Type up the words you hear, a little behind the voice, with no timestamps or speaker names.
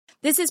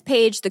This is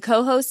Paige, the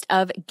co-host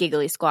of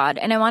Giggly Squad,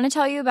 and I want to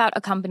tell you about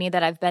a company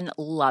that I've been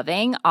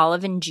loving,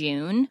 Olive and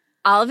June.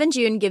 Olive and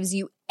June gives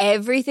you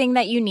everything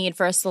that you need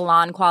for a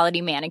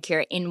salon-quality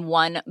manicure in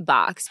one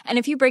box. And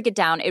if you break it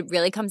down, it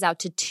really comes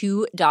out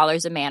to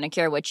 $2 a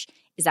manicure, which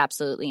is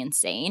absolutely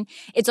insane.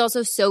 It's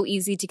also so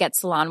easy to get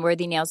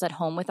salon-worthy nails at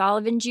home with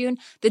Olive and June.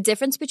 The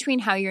difference between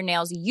how your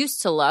nails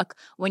used to look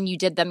when you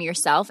did them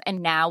yourself and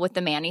now with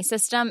the Mani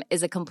system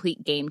is a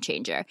complete game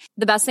changer.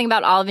 The best thing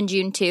about Olive and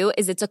June, too,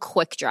 is it's a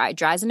quick dry.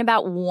 Dries in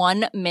about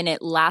 1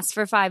 minute, lasts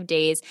for 5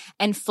 days,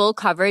 and full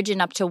coverage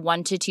in up to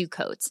 1 to 2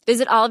 coats.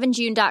 Visit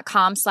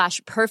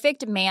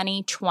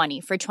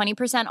oliveandjune.com/perfectmani20 for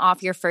 20%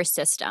 off your first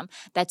system.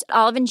 That's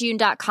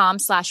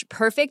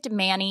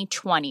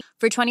oliveandjune.com/perfectmani20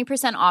 for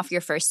 20% off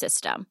your first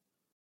system.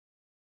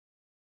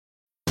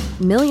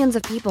 Millions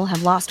of people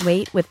have lost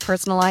weight with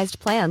personalized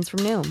plans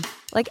from Noom.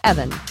 Like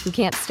Evan, who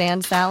can't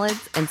stand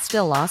salads and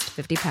still lost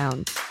 50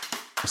 pounds.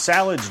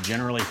 Salads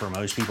generally for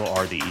most people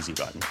are the easy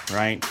button,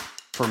 right?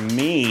 For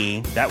me,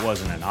 that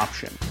wasn't an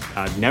option.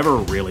 I never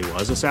really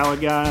was a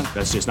salad guy.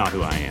 That's just not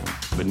who I am.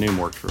 But Noom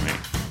worked for me.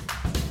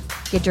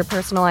 Get your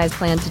personalized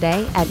plan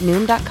today at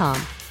Noom.com.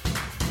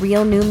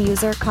 Real Noom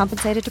user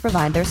compensated to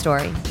provide their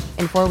story.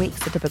 In 4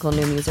 weeks, the typical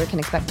Noom user can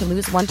expect to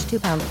lose 1 to 2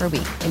 pounds per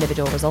week.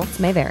 Individual results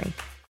may vary.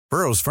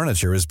 Burrow's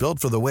furniture is built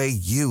for the way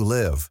you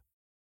live.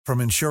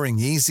 From ensuring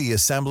easy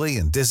assembly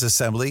and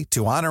disassembly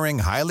to honoring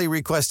highly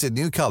requested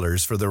new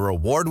colors for their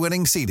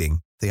award-winning seating,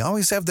 they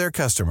always have their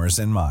customers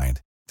in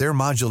mind. Their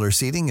modular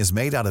seating is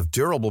made out of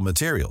durable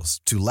materials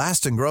to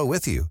last and grow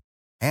with you.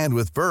 And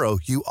with Burrow,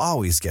 you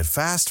always get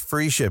fast,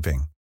 free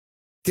shipping.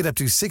 Get up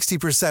to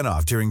 60%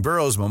 off during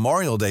Burrow's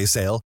Memorial Day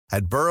sale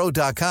at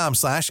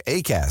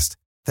burrow.com/ACAST.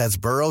 That's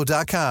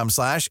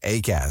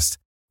burrow.com/ACAST.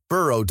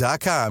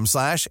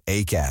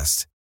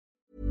 burrow.com/ACAST.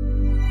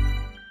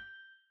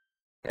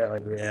 Hell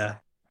yeah.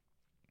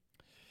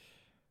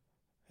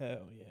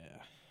 Hell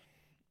yeah.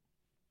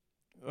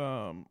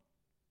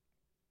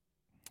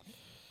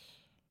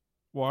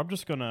 Well, I'm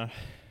just gonna,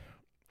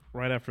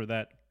 right after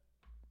that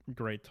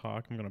great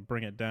talk, I'm gonna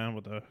bring it down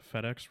with a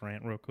FedEx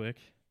rant real quick.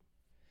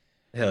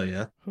 Hell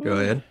yeah. Go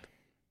ahead.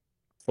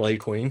 Slay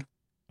Queen.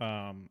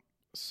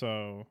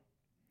 So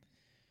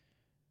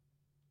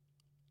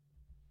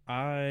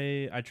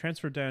I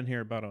transferred down here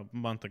about a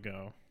month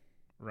ago,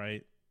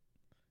 right?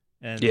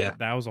 And Yeah.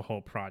 that was a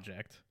whole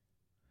project.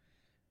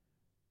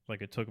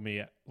 Like, it took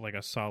me like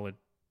a solid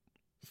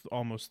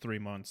almost 3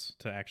 months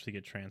to actually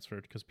get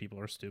transferred because people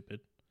are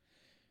stupid.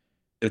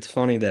 It's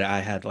funny that I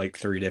had like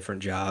 3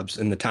 different jobs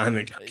in the time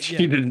it Yeah.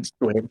 you didn't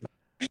swim.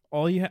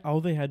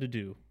 All they had to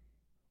do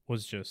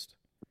was just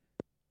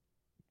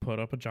put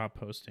up a job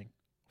posting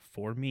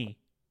for me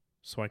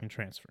so I can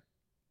transfer.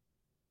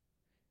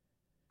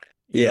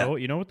 Yeah.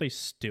 You know what they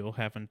still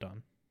haven't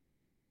done?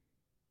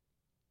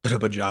 Put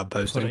up a job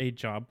posting. Put a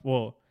job.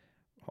 Well,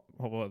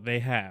 they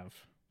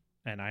have,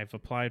 and I've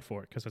applied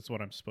for it because that's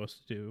what I'm supposed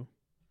to do.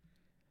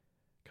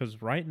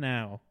 Because right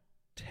now,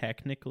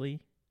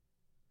 technically,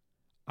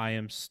 I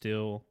am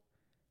still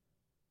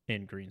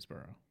in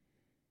Greensboro.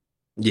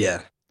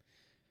 Yeah.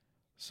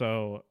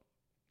 So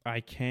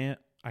I can't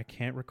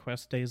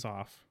request days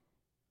off.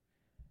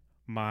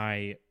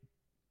 My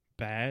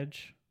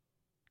badge,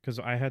 because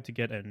I had to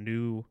get a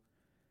new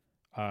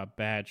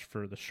badge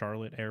for the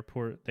Charlotte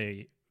airport.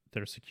 Their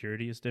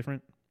security is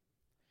different.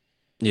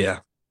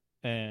 Yeah.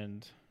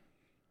 And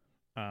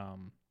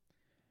so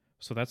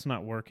that's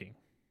not working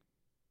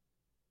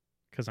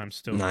because I'm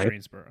still in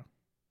Greensboro.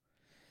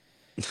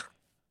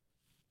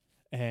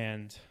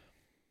 And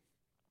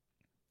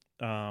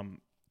so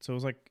it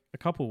was like a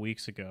couple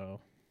weeks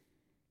ago,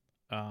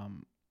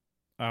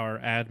 our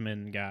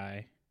admin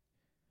guy,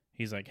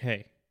 he's like,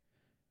 hey,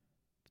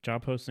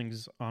 job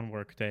postings on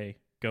Workday,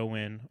 go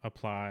in,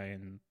 apply,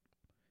 and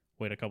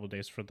wait a couple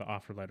days for the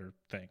offer letter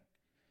thing.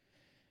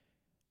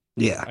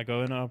 Yeah. I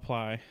go in and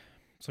apply.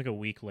 It's like a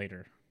week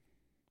later.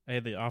 Hey,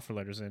 the offer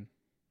letter's in.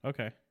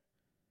 Okay.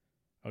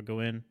 I'll go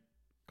in,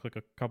 click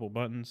a couple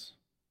buttons,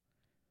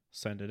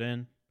 send it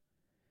in.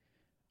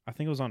 I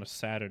think it was on a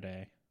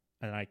Saturday,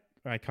 and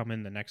I come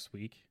in the next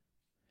week.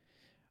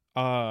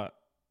 So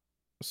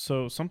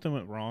something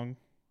went wrong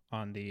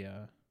on the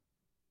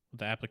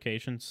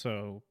application,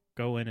 so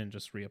go in and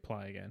just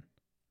reapply again.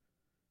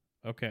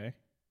 Okay.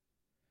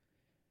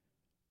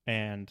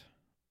 And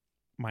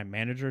my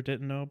manager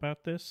didn't know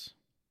about this,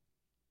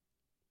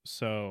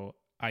 so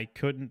I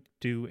couldn't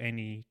do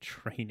any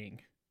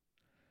training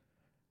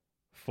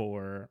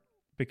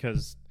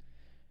because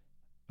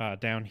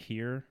down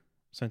here,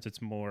 since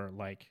it's more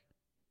like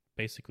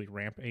basically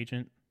ramp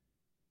agent,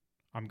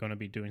 I'm going to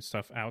be doing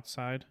stuff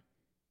outside.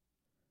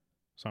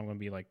 So I'm going to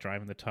be like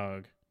driving the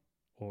tug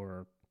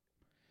or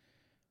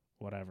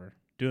whatever,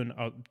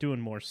 doing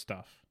more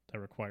stuff that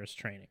requires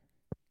training.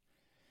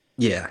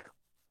 Yeah.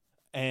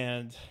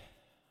 And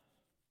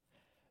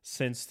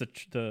since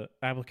the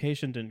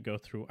application didn't go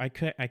through, I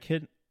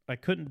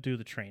couldn't do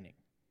the training.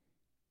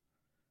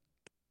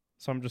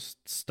 So I'm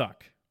just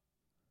stuck.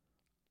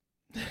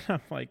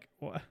 I'm like,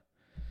 what?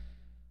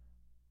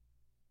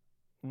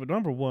 Well,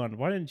 number one,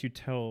 why didn't you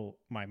tell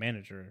my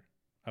manager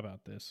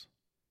about this?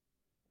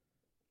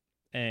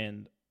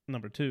 And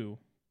number two,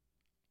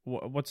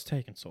 what's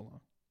taking so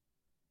long?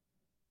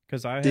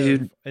 Because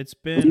Dude, it's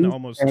been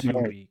almost 2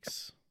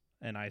 weeks,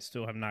 and I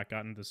still have not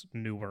gotten this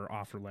newer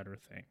offer letter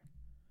thing.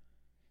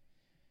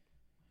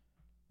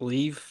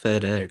 leave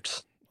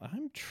FedEx.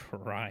 I'm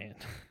trying.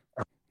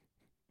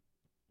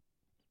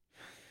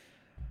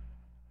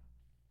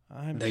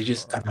 They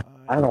just, trying,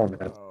 I don't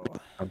know. bro.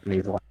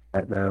 Companies like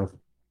that, though.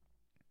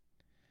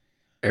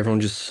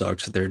 Everyone just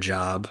sucks at their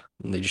job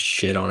and they just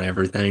shit on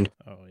everything.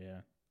 Oh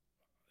yeah,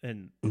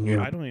 and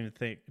Yeah. I don't even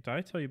think. Did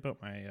I tell you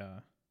about my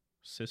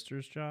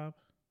sister's job?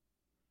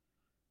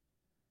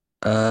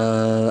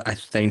 I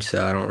think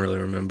so. I don't really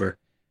remember.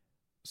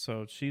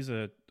 So she's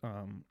a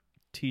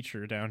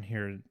teacher down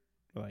here,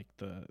 like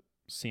the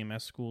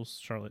CMS schools,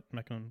 Charlotte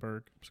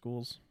Mecklenburg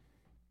schools,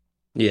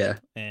 Yeah.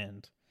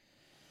 and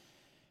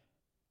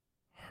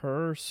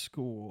her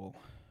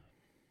school.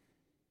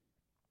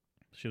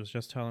 She was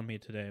just telling me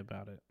today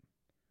about it.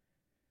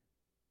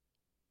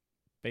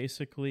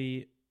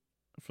 Basically,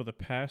 for the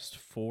past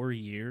 4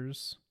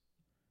 years,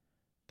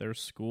 their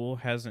school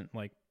hasn't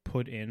like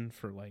put in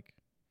for like,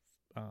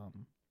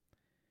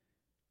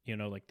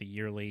 like the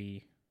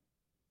yearly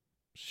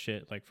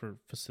shit, like for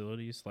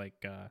facilities,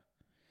 like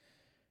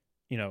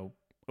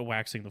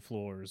waxing the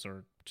floors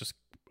or just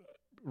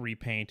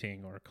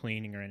repainting or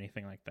cleaning or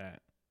anything like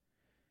that.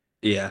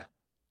 Yeah.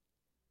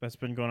 That's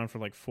been going on for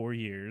like 4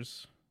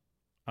 years.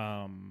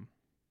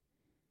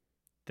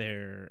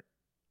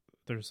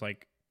 There's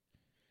like,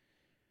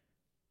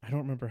 I don't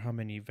remember how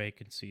many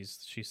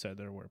vacancies she said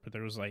there were, but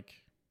there was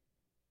like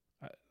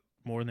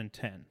more than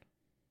 10.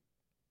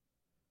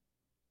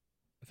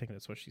 I think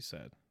that's what she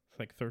said.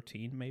 Like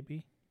 13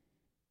 maybe.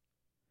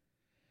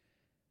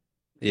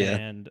 Yeah.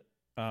 And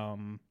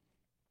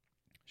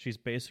she's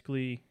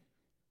basically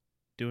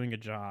doing a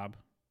job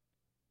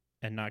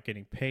and not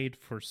getting paid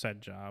for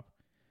said job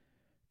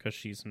because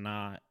she's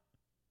not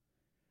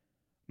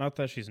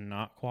that she's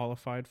not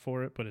qualified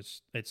for it, but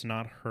it's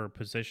not her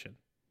position.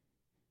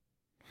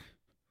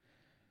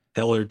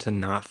 Tell her to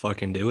not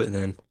fucking do it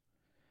then.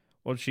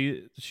 Well,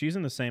 she's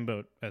in the same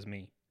boat as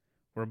me.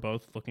 We're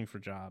both looking for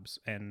jobs,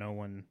 and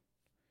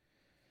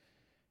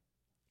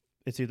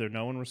it's either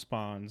no one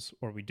responds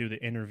or we do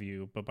the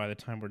interview, but by the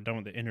time we're done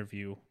with the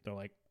interview, they're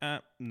like,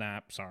 nah,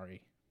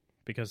 sorry,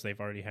 because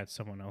they've already had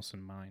someone else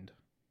in mind.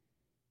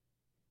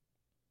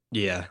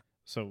 Yeah.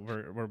 So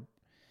we're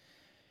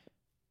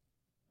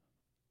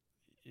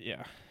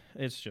yeah,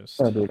 it's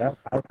just. Oh, dude,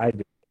 I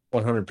do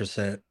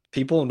 100%.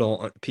 People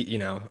don't,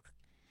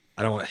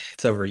 I don't,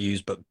 it's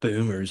overused, but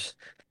boomers,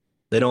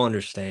 they don't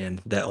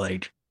understand that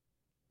like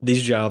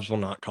these jobs will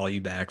not call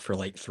you back for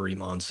like 3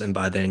 months, and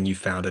by then you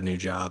found a new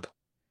job.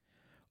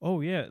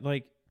 Oh yeah,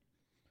 like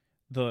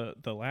the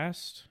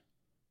last.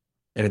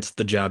 And it's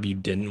the job you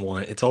didn't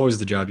want. It's always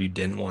the job you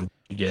didn't want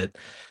to get.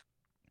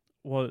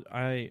 Well,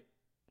 I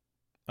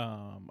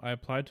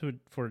applied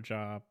for a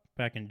job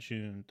back in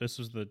June. This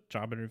was the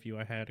job interview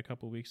I had a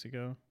couple weeks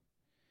ago.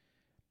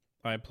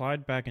 I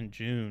applied back in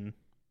June,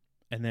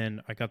 and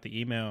then I got the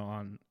email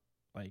on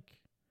like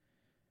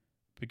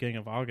beginning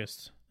of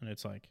August, and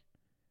it's like,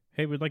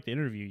 "Hey, we'd like to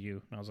interview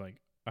you." And I was like,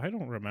 "I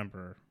don't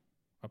remember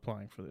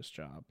applying for this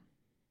job.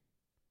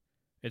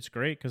 It's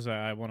great because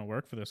I want to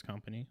work for this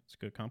company. It's a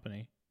good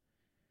company,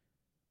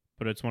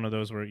 but it's one of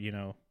those where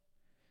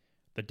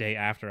the day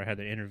after I had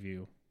the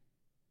interview,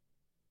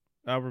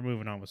 we're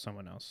moving on with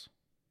someone else."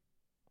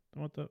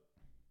 What the?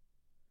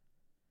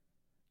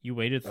 You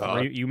waited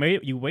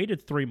you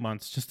waited 3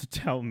 months just to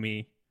tell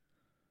me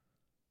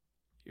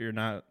you're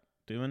not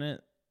doing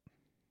it?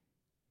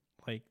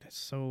 Like, that's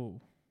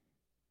so.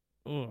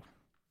 Ugh.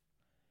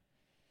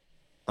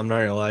 I'm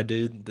not gonna lie,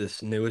 dude.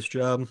 This newest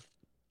job,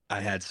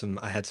 I had some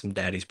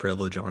daddy's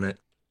privilege on it.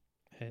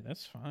 Hey,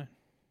 that's fine.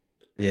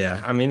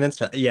 Yeah, I mean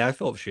yeah, I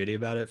felt shitty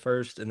about it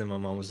first, and then my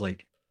mom was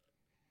like,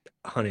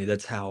 "Honey,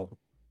 that's how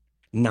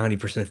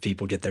 90% of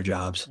people get their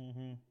jobs."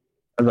 Mm-hmm.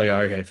 I was like,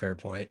 "Okay, fair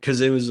point." Because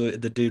it was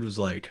the dude was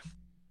like,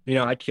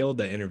 I killed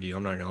the interview.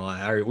 I'm not gonna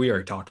lie. We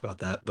already talked about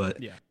that,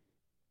 but Yeah.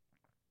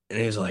 and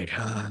he was like,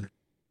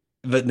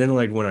 but then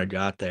like when I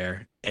got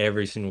there,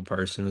 every single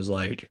person was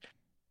like,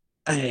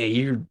 "Hey,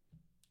 you're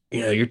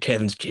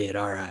Kevin's kid,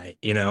 all right."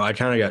 I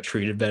kind of got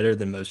treated better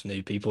than most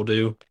new people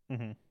do.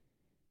 Mm-hmm.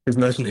 Because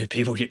most new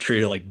people get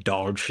treated like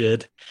dog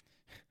shit.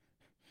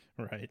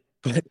 Right.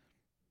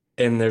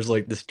 And there's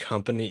like this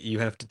company you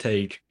have to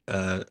take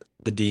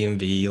the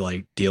DMV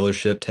like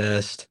dealership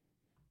test,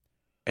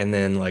 and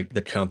then like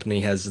the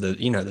company has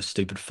the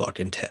stupid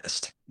fucking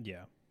test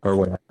Yeah. or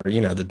whatever,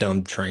 the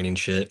dumb training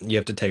shit. You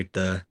have to take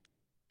the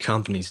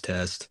company's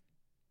test.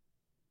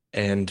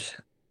 And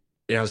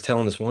I was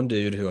telling this one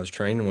dude who I was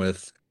training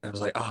with, I was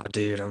like, "Oh,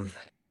 dude, I'm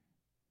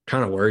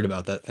kind of worried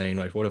about that thing.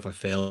 Like, what if I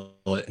fail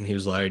it?" And he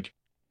was like,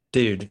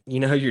 "Dude, you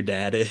know who your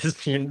dad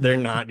is? They're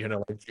not gonna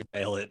let you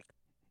fail it."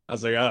 I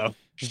was like, "Oh,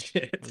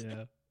 shit."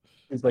 Yeah.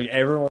 He's like,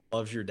 "Everyone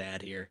loves your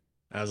dad here."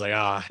 I was like,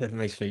 "Ah, it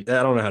makes me.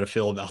 I don't know how to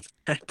feel about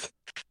that."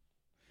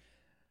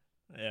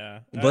 Yeah.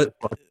 But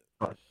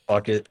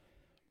fuck it.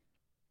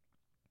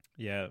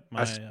 Yeah,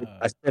 I sit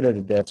at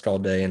a desk all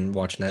day and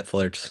watch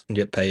Netflix and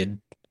get paid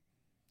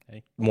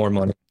hey, more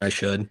money than I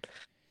should.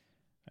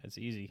 it's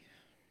easy.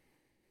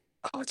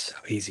 Oh, it's so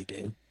easy,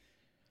 dude.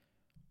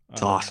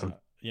 It's awesome.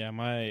 Yeah,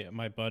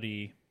 my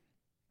buddy,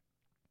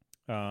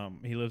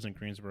 he lives in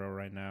Greensboro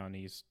right now, and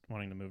he's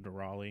wanting to move to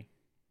Raleigh.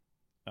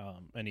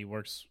 And he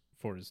works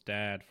for his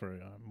dad for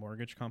a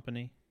mortgage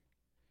company,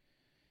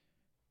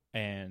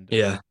 and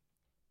Yeah.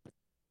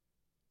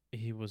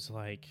 he was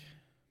like,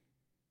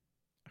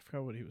 I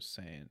forgot what he was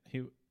saying.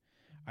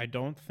 I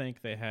don't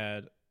think they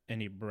had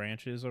any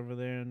branches over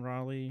there in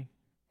Raleigh,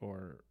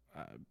 or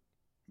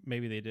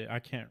maybe they did. I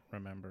can't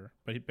remember.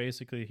 But he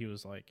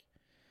was like,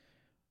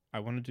 I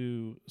want to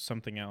do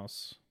something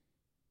else,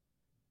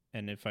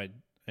 and if I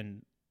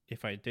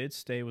did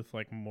stay with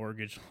like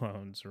mortgage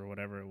loans or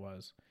whatever it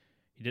was,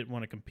 he didn't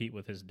want to compete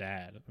with his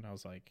dad. And I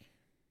was like,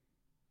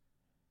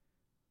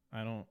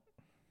 I don't.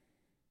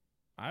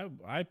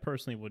 I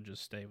personally would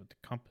just stay with the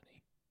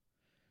company.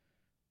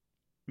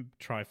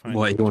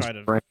 What, he wants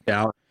to branch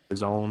out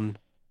his own.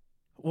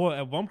 Well,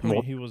 at one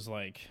point he was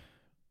like,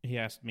 he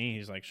asked me,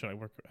 he's like, should I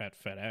work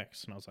at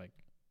FedEx? And I was like,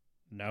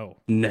 no.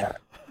 No.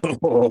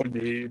 Oh,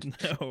 dude.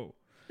 No.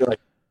 You're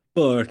like,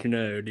 fuck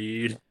no,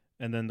 dude.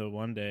 And then the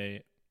one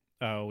day,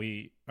 I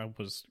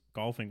was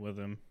golfing with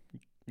him,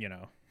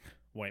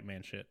 white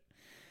man shit.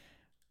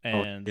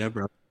 And yeah,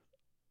 bro.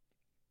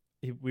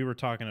 we were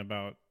talking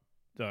about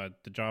the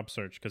job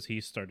search because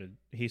he's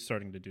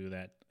starting to do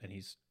that, and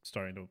he's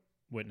starting to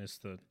witness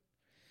the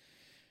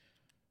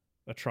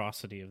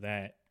atrocity of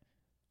that.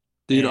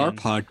 Dude, our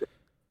podcast,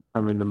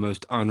 the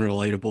most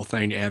unrelatable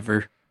thing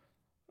ever.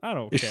 I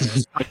don't care.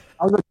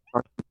 I was at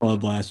the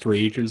club last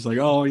week. It was like,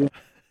 oh, yeah,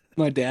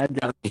 my dad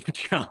got me a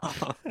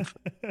job.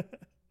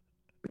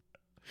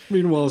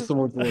 Meanwhile,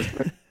 someone's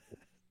listening,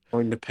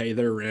 going to pay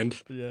their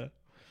rent. Yeah.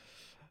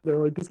 They're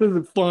like, this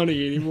isn't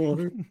funny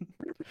anymore.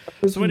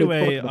 So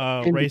anyway,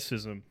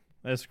 racism.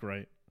 That's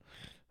great.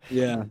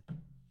 Yeah.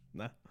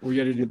 Nah. We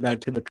got to do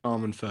that to the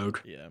common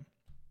folk. Yeah.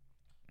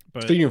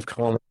 But speaking of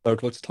common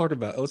folk, let's talk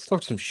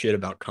some shit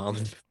about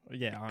common folk.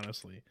 Yeah,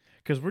 honestly.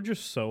 Because we're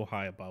just so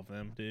high above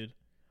them, dude.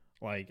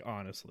 Like,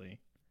 honestly.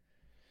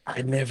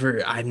 I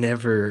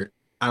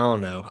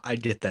don't know. I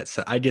get that.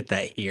 So I get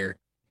that here,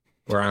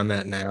 where I'm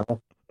at now.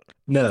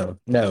 No.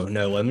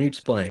 Let me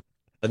explain.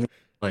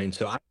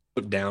 So I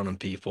look down on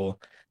people,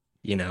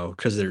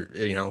 because they're,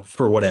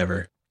 for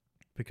whatever.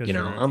 Because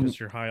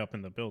you're high up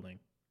in the building.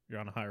 You're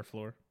on a higher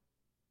floor.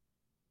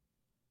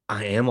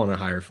 I am on a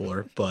higher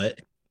floor,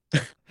 but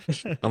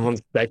I'm on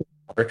the second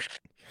floor.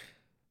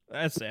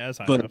 That's high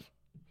enough.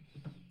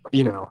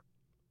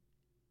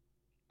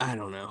 I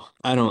don't know.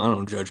 I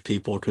don't judge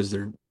people because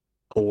they're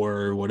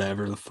poor or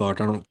whatever the fuck.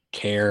 I don't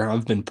care.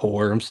 I've been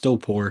poor. I'm still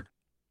poor.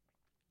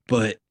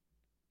 But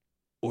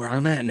where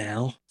I'm at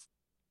now,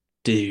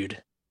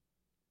 dude,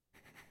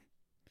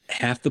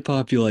 half the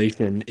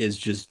population is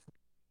just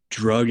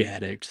drug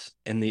addicts,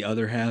 and the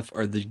other half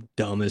are the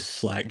dumbest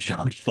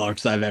slack-jawed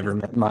fucks I've ever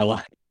met in my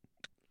life.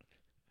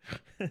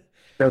 They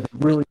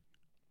really,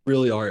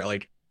 really are.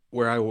 Like,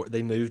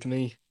 they moved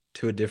me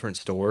to a different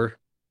store,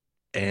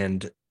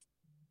 and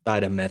I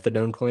had a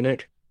methadone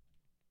clinic,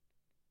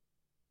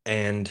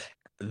 and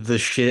the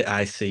shit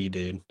I see,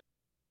 dude,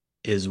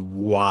 is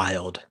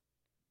wild.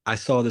 I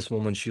saw this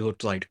woman, she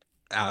looked like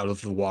out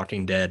of The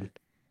Walking Dead.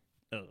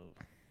 Oh.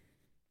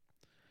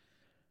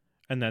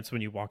 And that's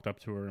when you walked up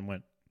to her and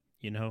went,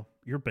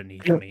 you're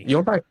beneath me. You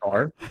want to buy a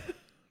car?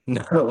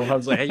 No. I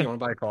was like, hey, you want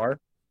to buy a car?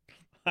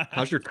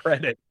 How's your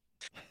credit?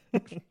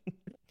 And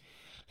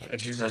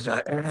she was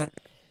like, I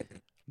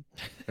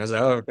was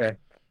like, oh, okay.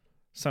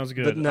 Sounds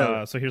good. But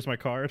no. So here's my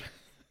card.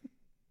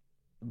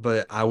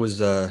 But I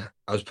was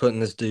putting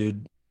this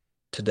dude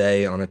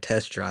today on a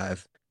test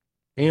drive.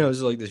 It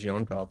was like this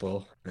young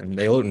couple, and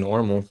they look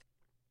normal.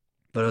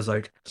 But I was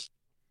like,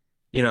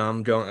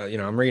 I'm going,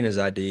 I'm reading his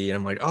ID, and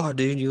I'm like, oh,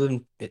 dude, you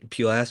live in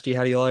Pulaski?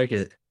 How do you like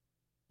it?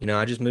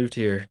 I just moved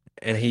here.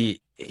 And he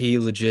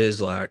legit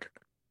is like,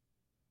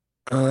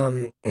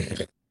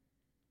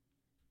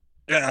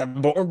 yeah,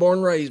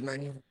 born raised,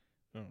 man.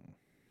 Oh.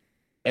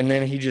 And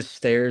then he just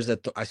stares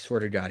at I swear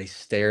to God, he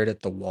stared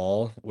at the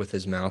wall with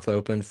his mouth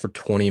open for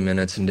 20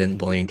 minutes and didn't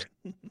blink.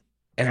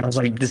 And I was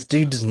like, this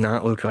dude does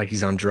not look like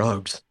he's on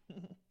drugs.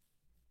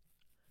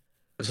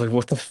 It's like,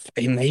 what the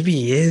maybe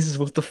he is.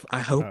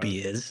 I hope he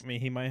is. I mean,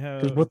 he might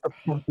have. What the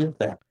fuck is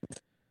that?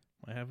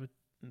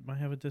 Might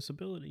have a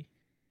disability.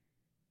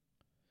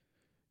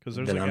 Because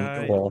there's Then a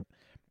guy.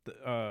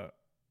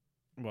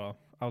 Well,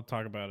 I'll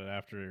talk about it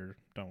after you're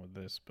done with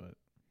this, but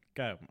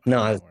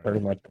no, that's pretty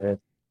much it.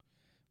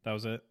 That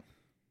was it.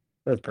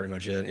 That's pretty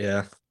much it.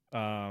 Yeah.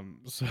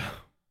 So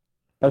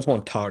I just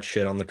want to talk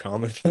shit on the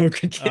common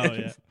folk again. Oh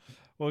yeah.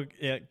 Well,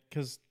 yeah,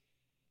 because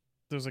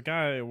there's a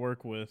guy I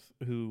work with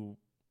who,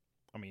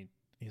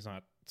 he's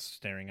not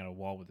staring at a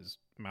wall with his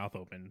mouth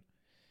open,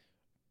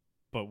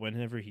 but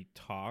whenever he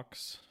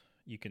talks,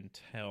 you can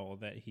tell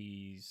that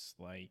he's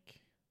like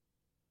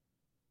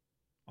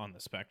on the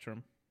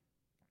spectrum.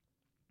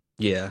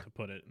 Yeah. to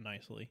put it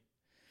nicely.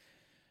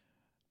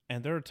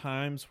 And there are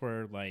times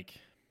where like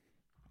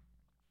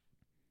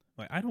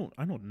I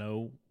don't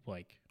know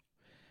like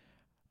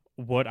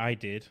what I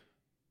did,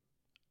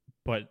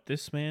 but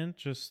this man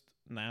just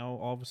now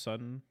all of a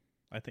sudden,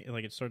 I think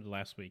like it started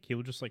last week, he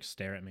would just like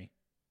stare at me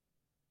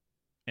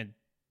and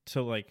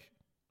to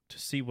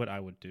see what I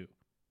would do.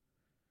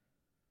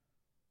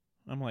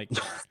 I'm like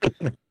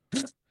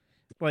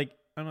I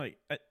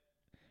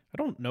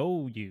don't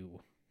know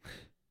you.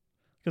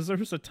 Because there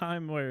was a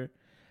time where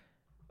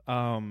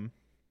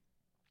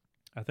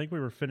I think we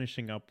were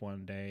finishing up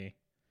one day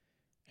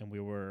and we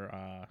were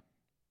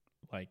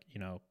like, you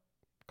know,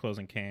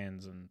 closing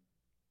cans and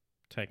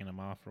taking them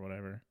off or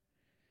whatever.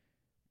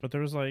 But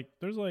there's like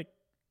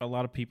a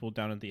lot of people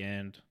down at the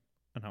end,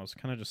 and I was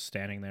kind of just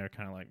standing there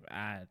kind of like,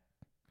 I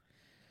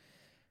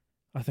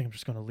think I'm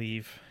just going to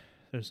leave.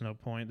 There's no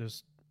point.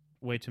 There's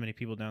way too many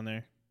people down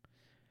there.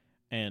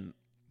 And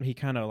he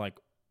kind of like,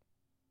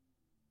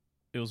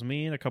 it was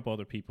me and a couple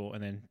other people,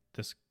 and then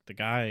the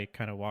guy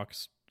kind of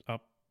walks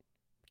up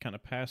kind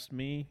of past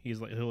me. He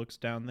looks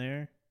down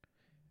there,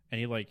 and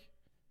he like,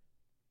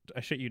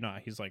 I shit you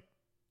not, he's like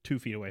 2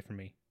 feet away from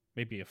me,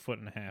 maybe a foot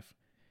and a half,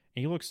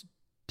 and he looks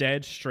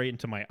dead straight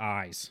into my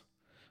eyes,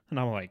 and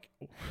I'm like,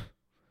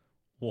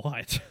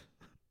 what?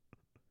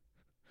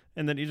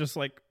 And then he just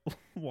like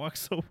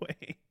walks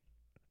away.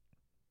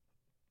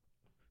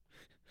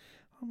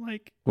 I'm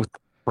like, What the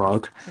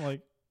fuck? I'm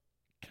like,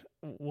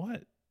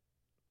 what?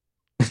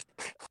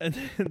 And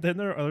then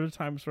there are other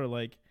times where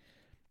like,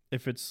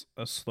 if it's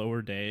a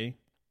slower day,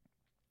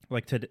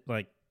 like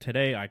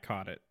today I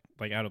caught it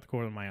like out of the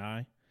corner of my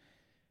eye.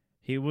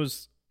 He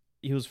was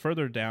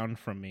further down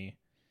from me,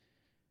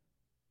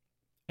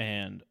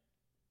 and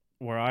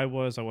where I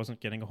wasn't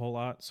getting a whole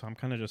lot, so I'm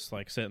kind of just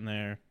like sitting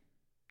there,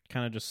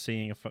 kind of just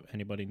seeing if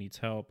anybody needs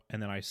help,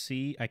 and then I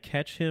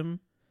catch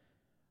him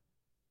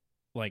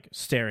like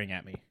staring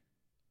at me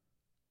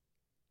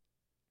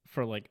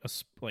for like a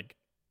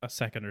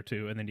second or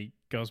two, and then he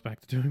goes back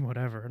to doing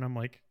whatever, and I'm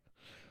like,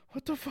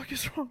 what the fuck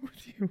is wrong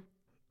with you?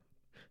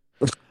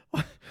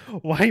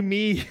 Why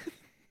me?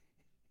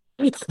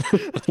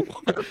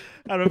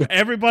 Out of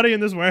everybody in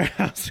this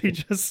warehouse, he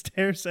just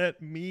stares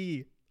at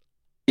me.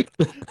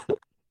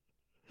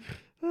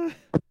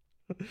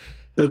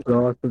 That's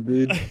awesome,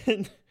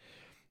 dude.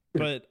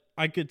 But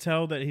I could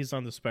tell that he's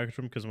on the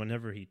spectrum because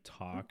whenever he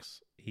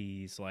talks,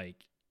 he's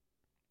like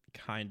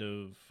kind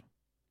of,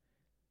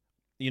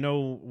 you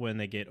know, when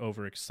they get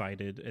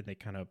overexcited and they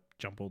kind of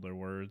jumble their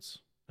words,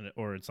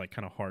 or it's like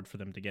kind of hard for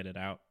them to get it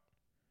out.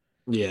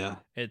 Yeah.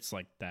 It's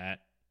like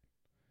that.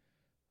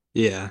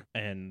 Yeah.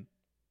 And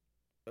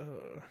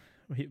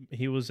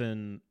he was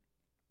in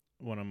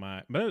one of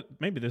my, but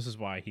maybe this is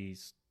why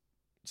he's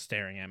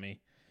staring at me.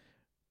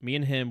 Me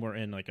and him were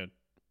in like a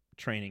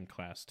training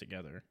class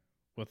together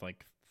with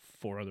like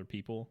 4 other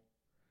people.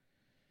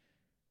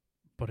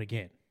 But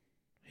again,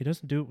 he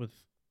doesn't do it with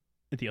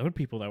the other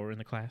people that were in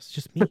the class. It's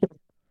just me.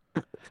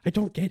 I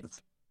don't get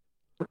it.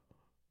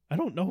 I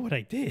don't know what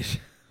I did.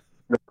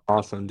 That's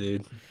awesome,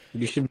 dude.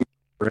 You should be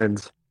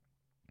friends.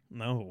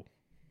 No.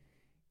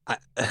 Oh,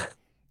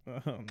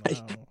 no.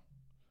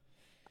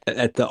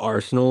 At the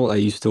Arsenal, I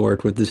used to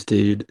work with this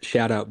dude.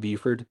 Shout out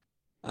Buford,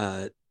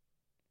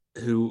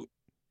 who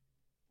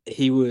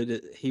he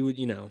would,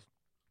 you know,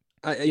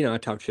 I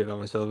talk shit about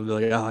myself and be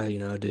like, oh, you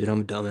know, dude,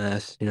 I'm a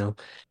dumbass, you know.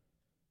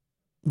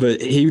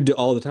 But he would do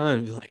all the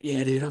time be like,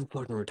 yeah, dude, I'm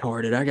fucking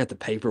retarded. I got the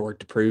paperwork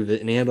to prove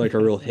it, and he had like a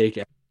real hick.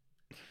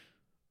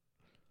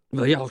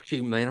 Like, oh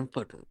shoot, man, I'm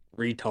fucking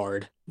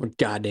retard. I'm a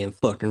goddamn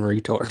fucking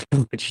retard.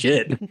 I'm like,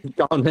 shit,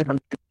 calm down.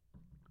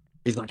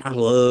 He's like, I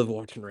love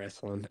watching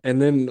wrestling.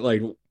 And then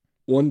like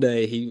one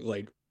day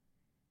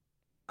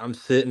I'm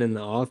sitting in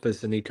the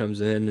office and he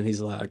comes in and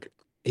he's like,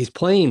 he's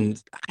playing,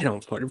 I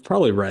don't fucking,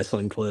 probably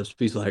wrestling clips.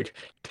 But he's like,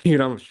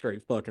 dude, I'm a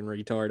straight fucking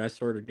retard. I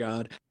swear to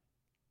God.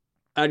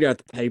 I got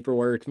the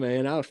paperwork,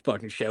 man. I'll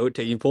fucking show it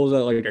to you. He pulls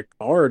out like a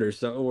card or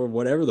so, or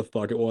whatever the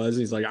fuck it was.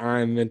 He's like,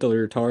 I'm mentally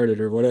retarded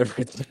or whatever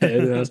it said.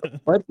 And I was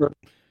like, what?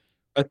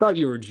 I thought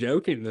you were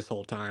joking this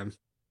whole time.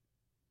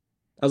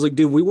 I was like,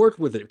 dude, we worked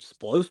with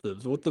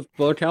explosives. What the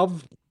fuck?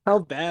 How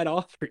bad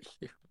off are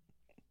you?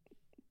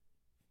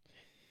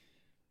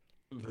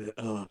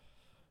 But,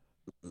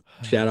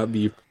 shout out to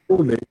you.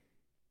 But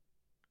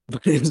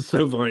it was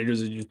so funny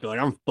because you just be like,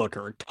 I'm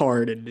fucking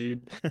retarded,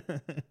 dude.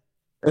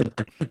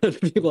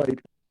 Be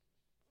like,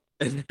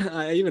 and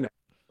I even asked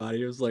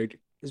somebody, it was like,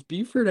 is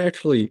Buford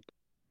actually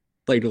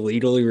like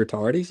legally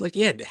retarded? He's like,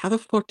 yeah, how the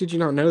fuck did you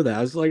not know that?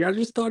 I was like, I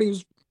just thought I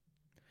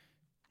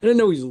didn't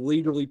know he's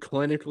legally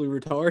clinically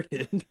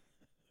retarded.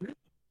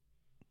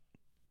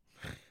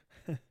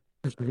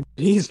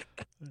 He's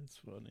That's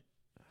funny.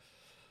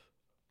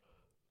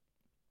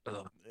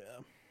 Yeah.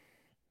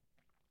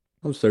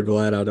 I'm so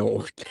glad I don't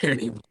work there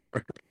anymore.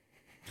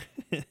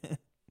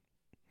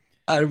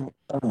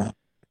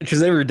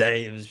 Because every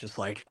day it was just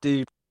like,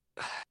 dude,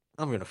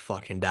 I'm gonna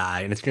fucking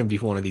die, and it's gonna be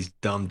one of these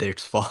dumb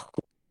dicks' fault.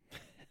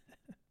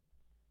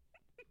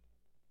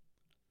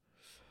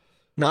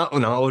 Not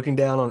looking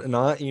down on,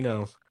 not,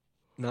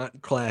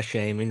 not class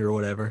shaming or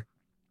whatever.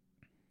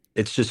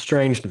 It's just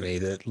strange to me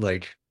that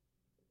like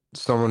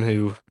someone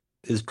who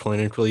is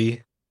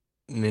clinically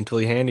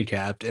mentally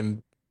handicapped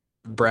and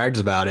brags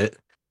about it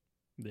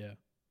Yeah.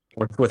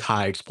 with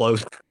high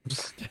explosives.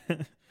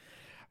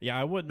 Yeah,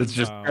 I It's wouldn't.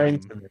 just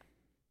strange to me.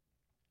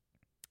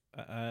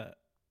 Uh,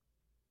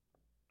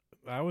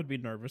 I would be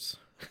nervous.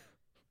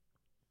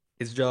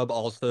 His job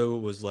also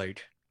was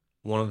like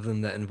one of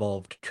them that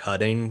involved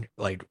cutting,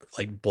 like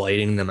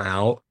blading them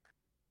out.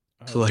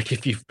 So Oh, like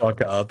if you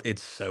fuck up,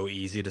 it's so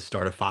easy to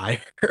start a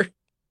fire.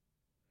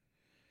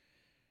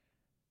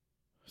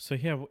 so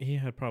he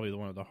had probably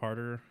one of the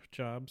harder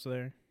jobs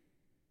there.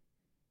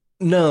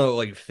 No,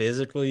 like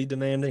physically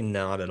demanding,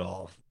 not at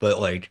all. But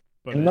like,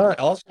 But and not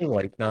also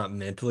like not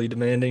mentally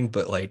demanding,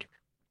 but like,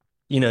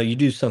 you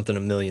do something a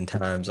million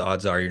times,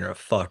 odds are you're gonna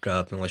fuck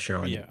up unless you're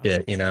on your yeah,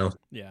 shit.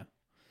 yeah,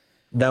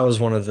 That was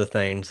one of the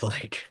things,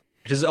 like,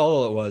 because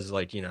all it was,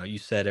 like, you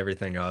set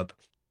everything up,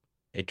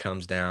 it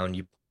comes down,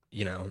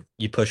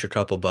 you push a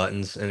couple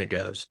buttons and it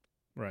goes.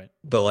 right.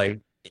 But like,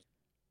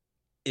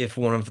 if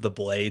one of the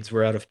blades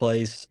were out of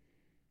place,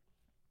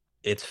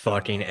 it's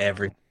fucking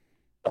Oh,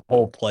 the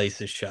whole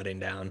place is shutting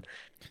down.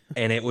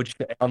 And it would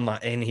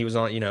and he was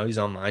on, he's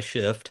on my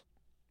shift.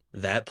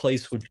 That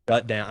place would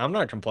shut down. I'm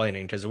not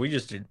complaining because we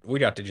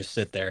got to just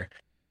sit there,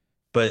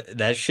 but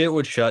that shit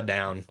would shut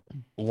down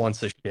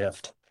once a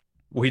shift.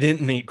 We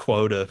didn't meet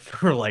quota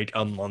for like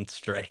a month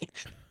straight.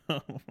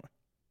 oh my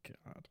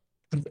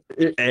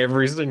god.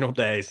 Every single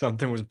day,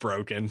 something was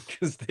broken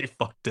because they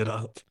fucked it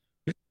up.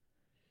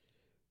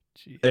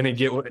 And he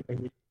Jesus.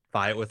 get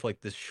fight with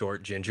like this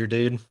short ginger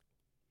dude.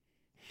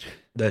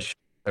 That's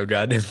so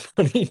goddamn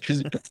funny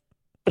because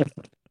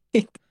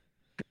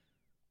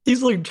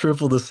he's like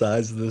triple the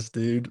size of this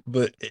dude,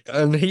 but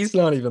and he's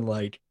not even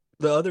like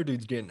the other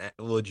dude's getting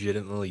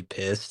legitimately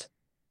pissed,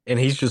 and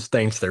he just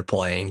thinks they're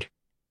playing.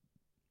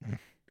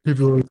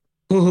 People like,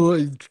 oh,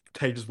 he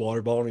take his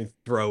water bottle and he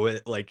throw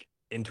it like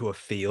into a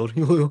field.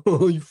 He's like,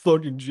 oh, you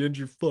fucking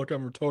ginger fuck,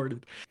 I'm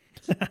retarded.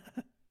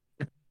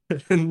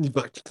 And he's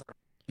like,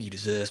 beat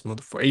his ass,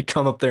 motherfucker. He'd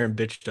come up there and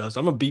bitch to us.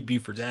 I'm gonna beat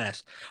Buford's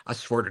ass. I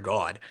swear to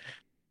God.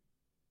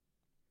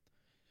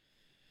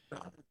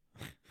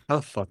 How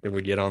the fuck did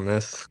we get on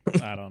this?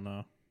 I don't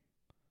know.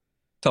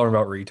 Talking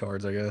about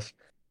retards, I guess.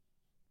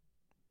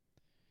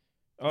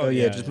 Oh Oh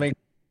yeah, yeah, yeah.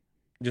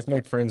 just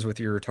make friends with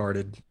your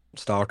retarded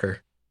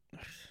stalker.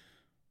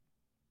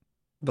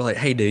 But like,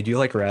 hey dude, you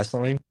like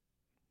wrestling?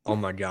 Oh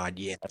my God,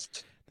 yes.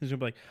 He's gonna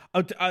be like,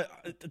 oh,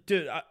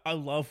 dude, I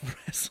love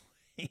wrestling.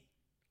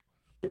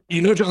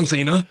 You know John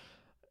Cena?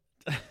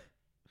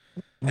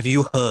 Have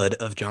you heard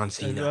of John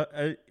Cena?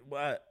 Have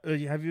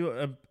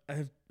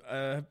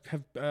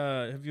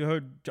you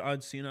heard John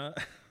Cena?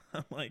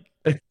 I'm like,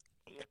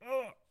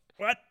 oh,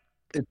 what?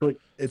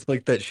 It's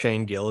like that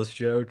Shane Gillis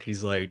joke.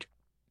 He's like,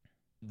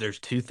 there's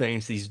two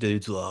things these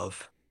dudes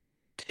love: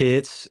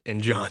 tits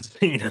and John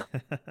Cena.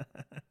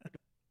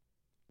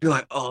 You're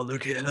like, oh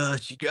look at her,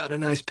 she got a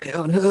nice pet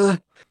on her.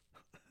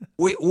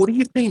 Wait, what do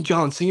you think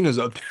John Cena's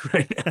up to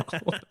right now?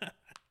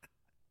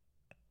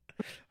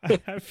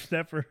 I've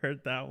never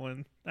heard that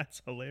one.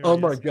 That's Oh my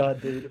hilarious.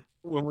 God, dude.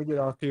 When we get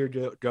off here,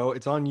 go.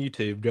 It's on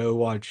YouTube. Go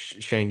watch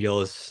Shane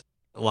Gillis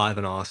live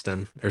in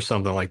Austin or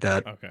something like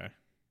that. Okay.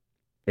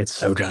 It's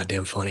so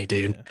goddamn funny,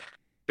 dude.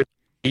 Yeah.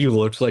 He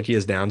looks like he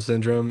has Down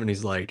syndrome, and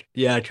he's like,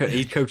 yeah,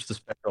 he coached the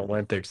Special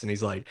Olympics, and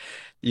he's like,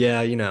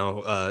 yeah,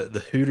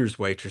 the Hooters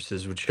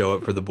waitresses would show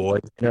up for the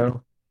boys,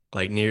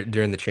 like near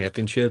during the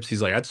championships.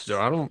 He's like,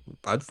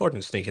 I'd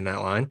fucking sneak in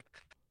that line.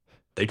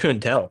 They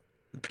couldn't tell.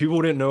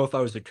 People didn't know if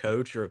I was a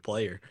coach or a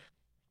player.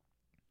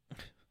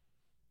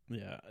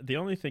 Yeah. The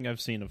only thing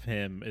I've seen of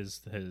him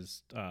is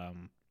his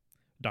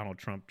Donald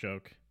Trump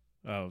joke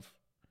of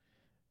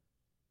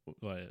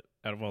what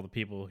out of all the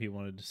people he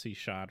wanted to see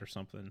shot or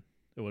something,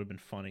 it would have been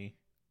funny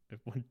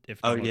if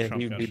Oh Donald yeah,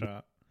 Trump got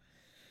shot.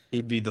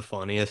 he'd be the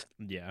funniest.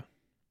 Yeah.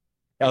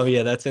 Oh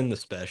yeah, that's in the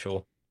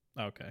special.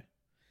 Okay.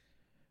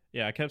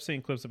 Yeah, I kept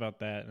seeing clips about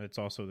that, and it's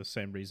also the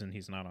same reason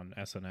he's not on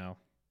SNL,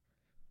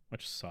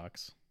 which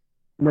sucks.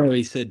 No,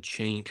 he said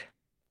chink.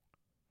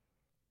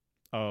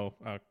 Oh,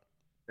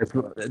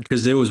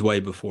 Because it was way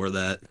before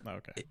that.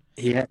 okay.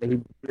 He had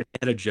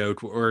a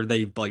joke, or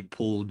they like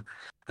pulled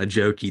a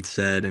joke he'd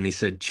said, and he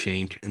said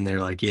chink, and they're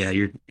like, "Yeah,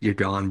 you're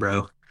gone,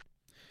 bro.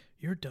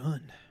 You're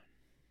done.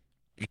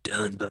 You're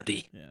done,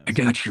 buddy. Yeah. I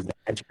got your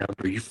badge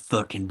number. You're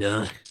fucking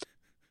done."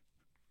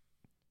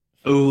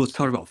 Oh, let's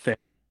talk about fat.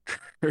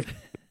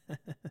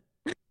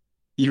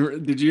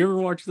 Did you ever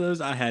watch those?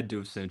 I had to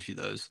have sent you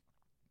those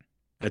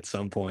at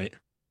some point.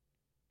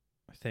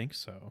 I think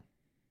so.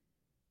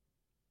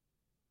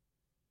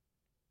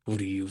 What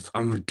are you?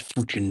 I'm a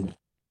fucking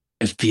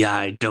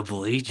FBI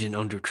double agent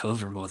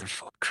undercover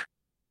motherfucker.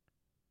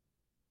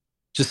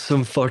 Just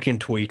some fucking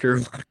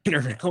tweaker walking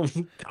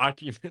around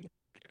document.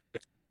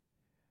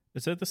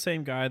 Is that the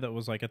same guy that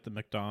was like at the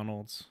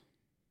McDonald's?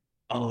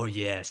 Oh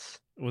yes.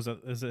 Is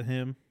it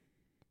him?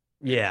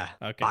 Yeah.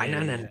 Okay. Bye, Yeah,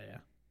 nah, yeah, nah, yeah, yeah.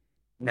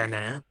 nah,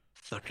 nah.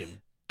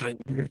 Fucking but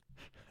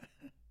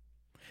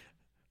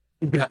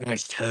you got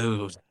nice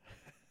toes.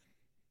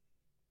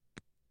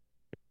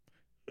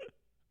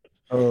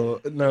 Oh,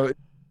 no.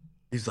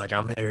 He's like,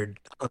 I'm here to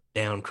hunt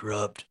down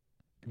corrupt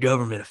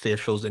government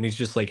officials. And he's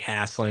just like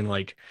hassling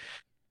like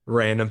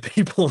random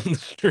people in the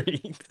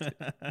street.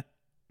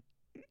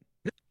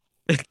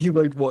 You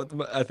like what?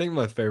 I think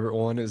my favorite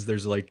one is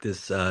there's like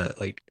this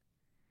like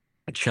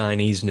a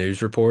Chinese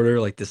news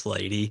reporter, like this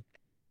lady,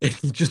 and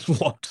he just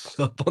walks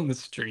up on the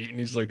street and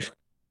he's like,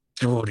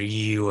 "So what are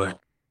you?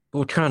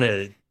 What kind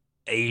of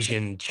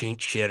Asian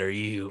chink shit are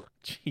you?"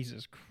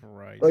 Jesus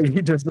Christ. Like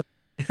he does,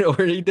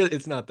 or he does.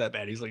 It's not that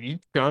bad. He's like, "You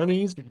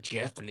Chinese or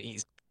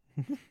Japanese?"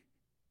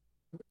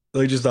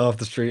 Like just off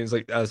the street. He's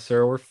like,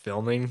 "Sir, we're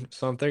filming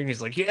something."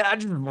 He's like, "Yeah, I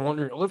just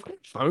wondering what kind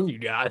of phone you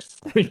got."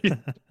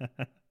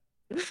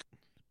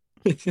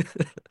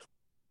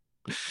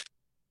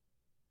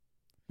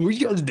 What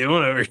you guys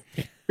doing over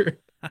here?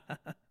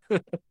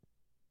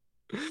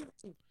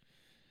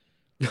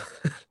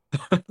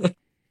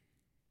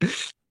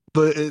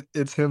 But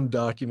it's him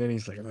documenting.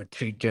 He's like, I'm gonna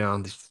take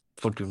down these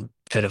fucking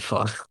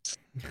pedophiles.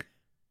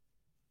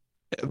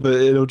 But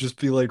it'll just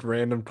be like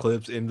random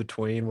clips in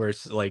between where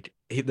it's like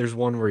there's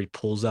one where he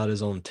pulls out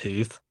his own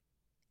tooth,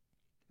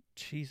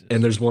 Jesus.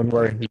 and there's one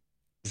where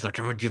he's like,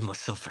 I'm gonna give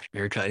myself a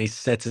haircut, and he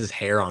sets his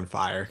hair on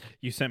fire.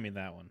 You sent me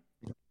that one.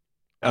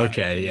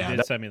 Okay, You yeah,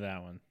 did send me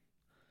that one.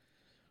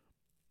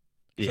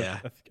 yeah.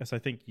 I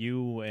think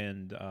you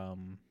and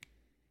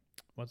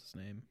what's his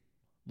name?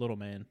 Little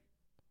man.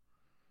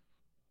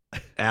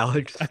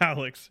 Alex,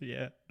 Alex,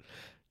 yeah.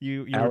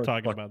 You were Alex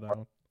talking fucking about that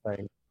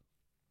one.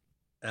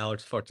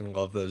 Alex fucking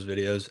loved those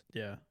videos.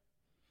 Yeah.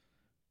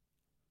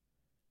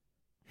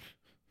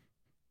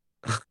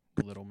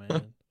 Little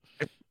man.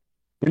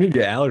 We need to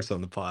get Alex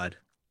on the pod.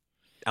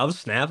 I was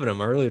snapping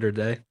him earlier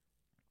today.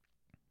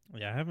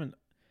 Yeah,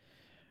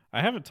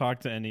 I haven't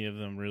talked to any of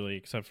them really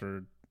except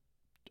for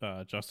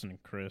Justin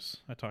and Chris.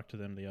 I talked to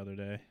them the other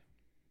day.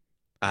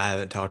 I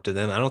haven't talked to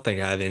them. I don't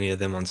think I have any of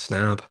them on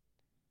Snap.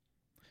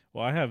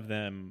 Well, I have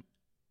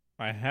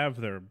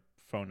their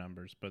phone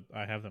numbers, but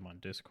I have them on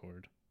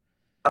Discord.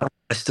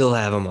 I still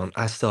have them on.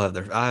 I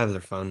have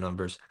their phone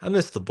numbers. I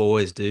miss the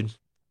boys, dude.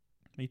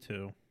 Me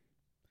too.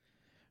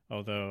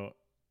 Although,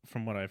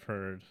 from what I've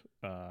heard,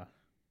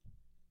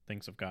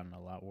 things have gotten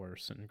a lot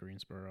worse in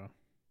Greensboro.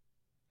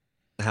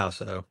 How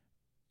so?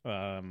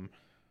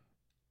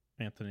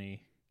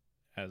 Anthony,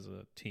 as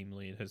a team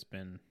lead, has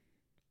been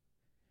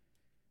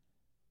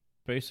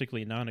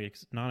basically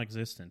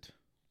non-existent.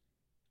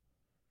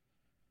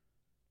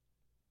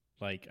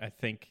 Like, I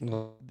think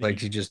Like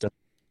he just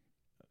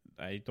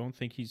I don't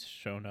think he's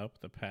shown up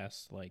the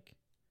past like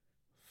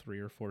 3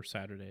 or 4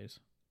 Saturdays.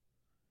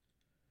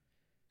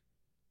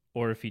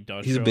 Or if he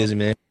does, he's a show busy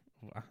man.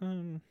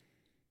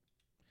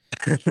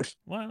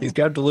 Well, He's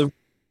got to live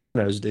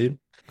those, dude.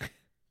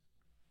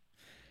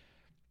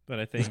 but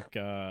I think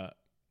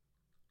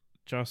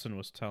Justin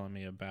was telling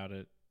me about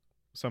it.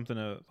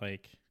 Something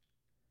like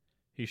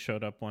he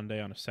showed up one day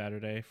on a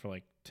Saturday for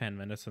like 10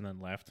 minutes and then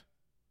left.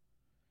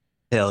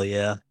 Hell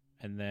yeah.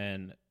 And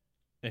then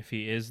if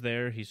he is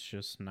there, he's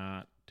just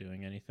not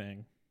doing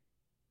anything.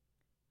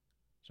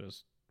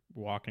 Just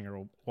walking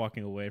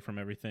away from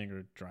everything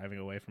or driving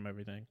away from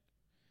everything.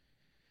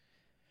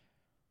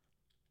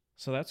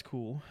 So that's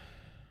cool.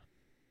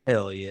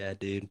 Hell yeah,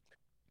 dude.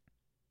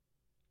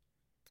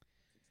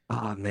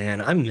 Oh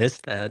man, I miss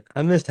that.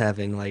 I miss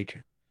having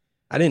like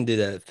I didn't do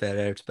that at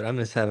FedEx, but I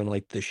miss having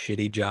like the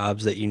shitty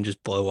jobs that you can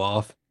just blow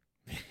off.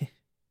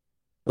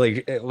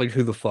 Like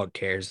who the fuck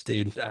cares,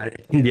 dude? I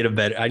can get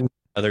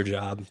another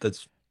job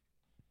that's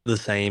the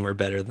same or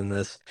better than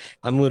this.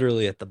 I'm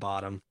literally at the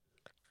bottom.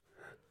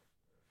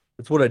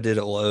 That's what I did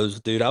at Lowe's,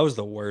 dude. I was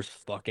the worst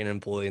fucking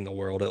employee in the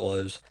world at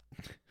Lowe's.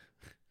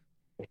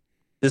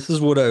 This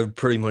is what I would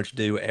pretty much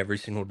do every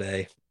single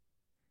day.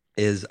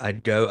 Is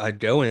I'd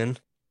go in,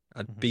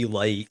 I'd be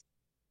late.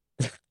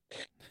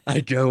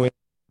 I'd go in,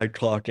 I'd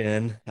clock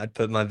in, I'd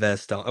put my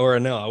vest on. Or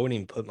no, I wouldn't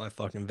even put my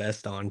fucking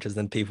vest on because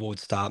then people would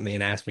stop me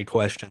and ask me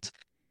questions.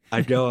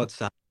 I'd go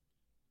outside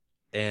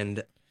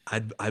and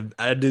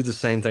I'd do the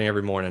same thing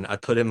every morning.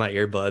 I'd put in my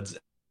earbuds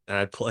and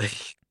I'd play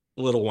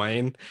Lil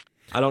Wayne.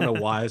 I don't know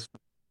why it's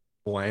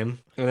Wayne.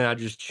 And then I'd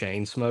just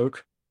chain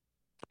smoke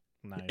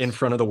in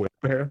front of the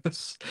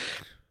wheelbarrows.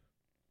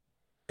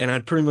 And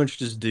I'd pretty much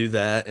just do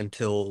that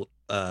until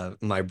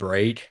my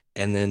break.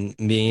 And then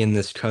me and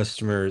this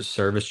customer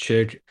service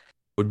chick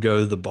would go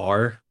to the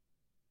bar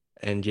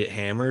and get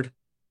hammered.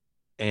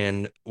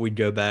 And we'd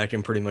go back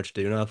and pretty much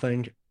do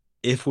nothing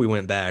if we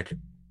went back.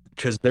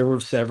 Because there were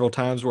several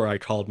times where I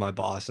called my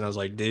boss and I was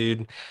like,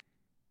 dude,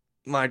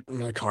 my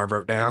car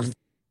broke down.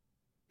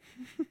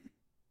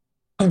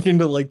 Talking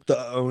to like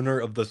the owner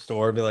of the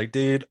store, be like,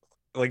 dude,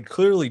 like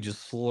clearly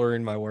just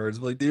slurring my words,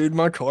 like, dude,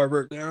 my car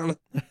broke down.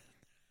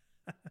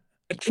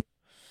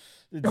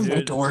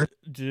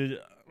 Dude,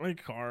 my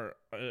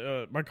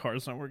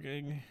car's not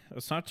working.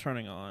 It's not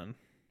turning on.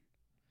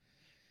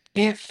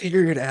 Can't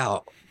figure it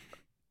out.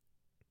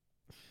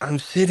 I'm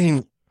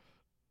sitting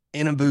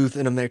in a booth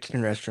in a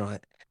Mexican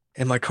restaurant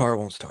and my car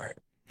won't start.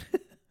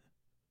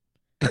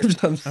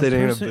 I'm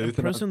sitting in a I'm booth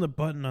and pressing the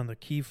button on the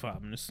key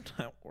fob and it's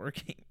not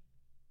working.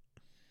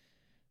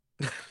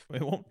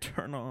 It won't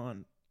turn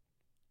on.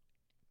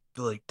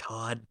 I'm like,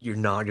 Todd, you're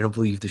not gonna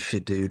believe this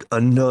shit, dude.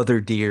 Another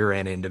deer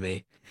ran into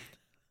me.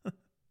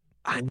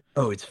 I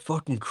know it's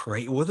fucking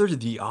crazy. What are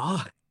the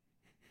odds?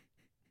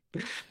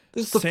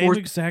 This is the Same fourth.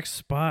 exact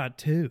spot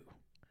too.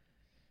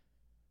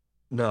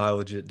 No, I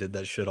legit did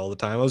that shit all the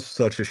time. I was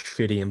such a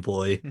shitty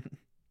employee.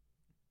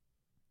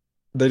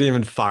 They didn't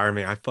even fire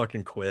me. I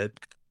fucking quit.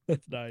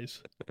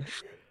 Nice.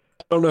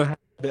 I don't know how.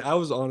 I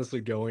was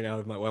honestly going out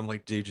of my way. I'm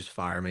like, dude, just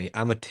fire me.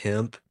 I'm a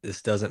temp.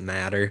 This doesn't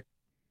matter.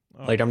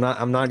 Oh, Like, I'm not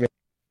gonna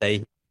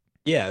say,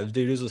 yeah,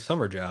 dude, it was a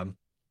summer job.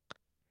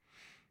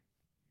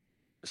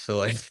 So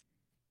like,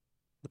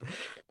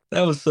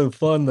 that was so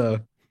fun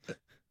though.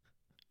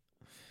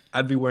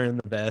 I'd be wearing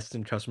the vest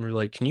and customers were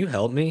like, can you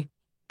help me?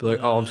 Be like,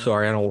 oh, I'm uh,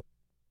 sorry, I don't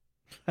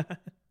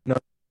no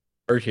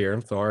work here.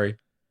 I'm sorry.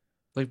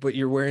 Like, but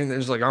you're wearing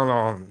this. Like, oh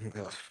no.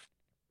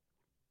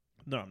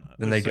 no, I'm not.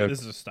 Then they go,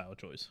 This is a style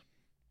choice.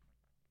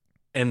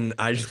 and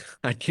I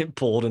get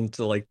pulled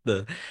into like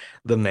the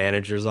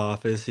manager's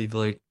office. He'd be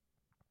like,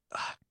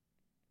 "Ah,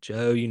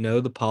 Joe, you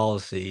know the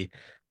policy.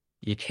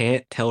 You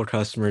can't tell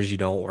customers you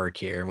don't work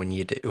here when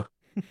you do."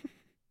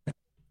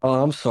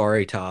 Oh, I'm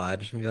sorry,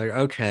 Todd. And be like,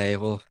 okay,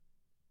 well,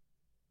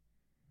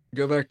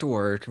 go back to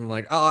work. I'm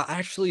like, oh,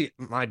 actually,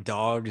 my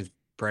dog is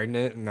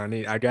pregnant, and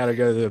I gotta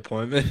go to the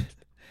appointment.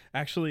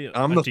 Actually,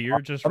 I'm a the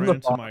deer just I'm ran the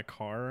into my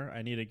car.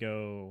 I need to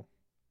go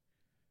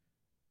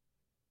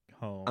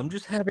I'm home.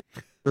 just having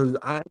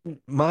I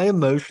my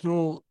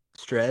emotional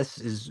stress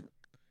is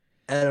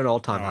at an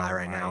all-time high Oh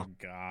right my now.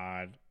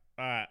 god.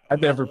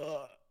 I've never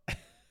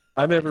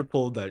I've never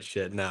pulled that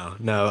shit. No,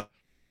 no.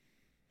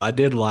 I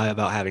did lie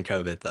about having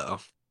COVID though.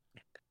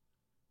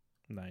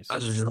 I Nice.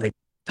 was just like,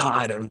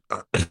 God,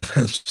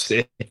 I'm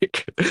sick.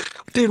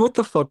 Dude, what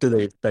the fuck do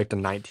they expect a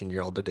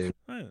 19-year-old to do?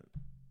 Uh,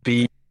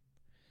 Be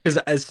Because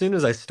as soon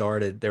as I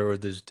started, there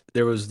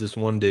was this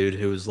one dude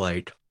who was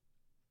like,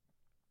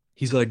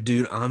 he's like,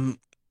 dude,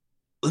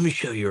 let me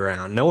show you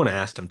around. No one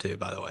asked him to,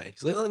 by the way.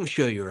 He's like, let me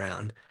show you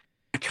around.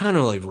 I kind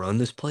of like run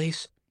this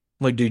place.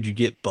 I'm like, dude, you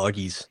get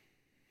buggies.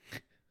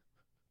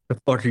 The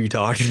fuck are you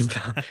talking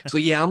about? So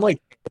yeah, I'm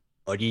like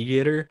buggy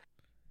getter.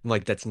 I'm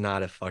like, that's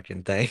not a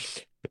fucking thing.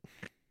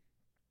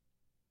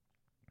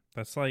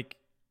 That's like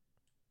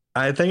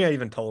I think I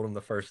even told him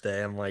the first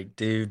day. I'm like,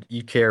 dude,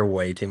 you care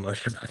way too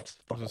much about this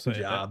I was gonna fucking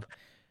say that job.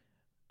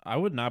 I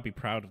would not be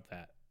proud of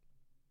that.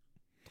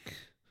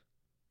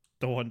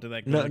 The one that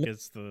No, goes no,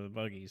 against the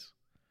buggies.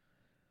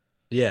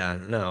 yeah,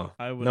 no,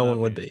 I would no one not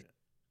would be.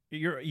 be.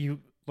 You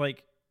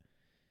like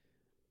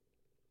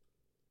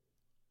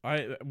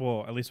I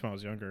well, at least when I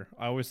was younger,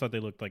 I always thought they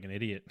looked like an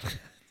idiot.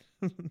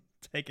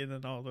 Taking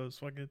in all those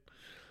fucking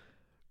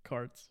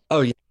carts.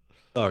 Oh yeah,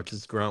 oh,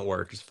 just grunt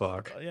work as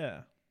fuck.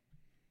 Yeah.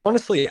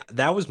 Honestly,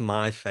 that was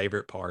my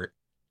favorite part.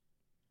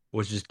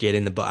 Was just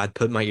getting I'd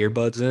put my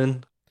earbuds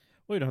in.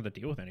 Well, you don't have to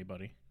deal with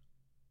anybody.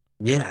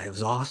 Yeah, it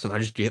was awesome. I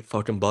just get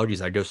fucking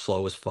buggies. I go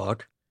slow as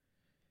fuck.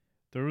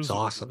 It's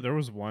awesome. There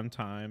was one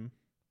time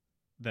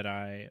that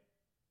I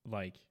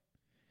like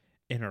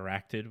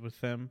interacted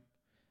with them.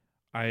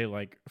 I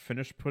like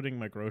finished putting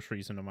my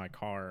groceries into my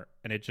car,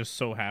 and it just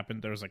so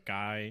happened there was a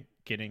guy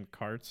getting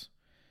carts,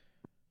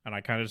 and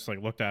I kind of just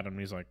like looked at him, and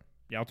he's like,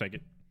 "Yeah, I'll take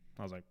it."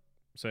 I was like,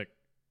 "Sick."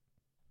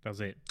 That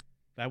was it.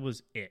 That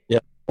was it. Yeah,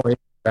 only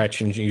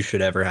interactions you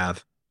should ever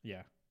have.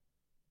 Yeah.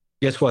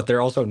 Guess what?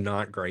 They're also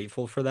not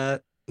grateful for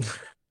that.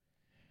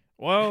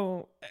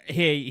 Well,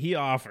 he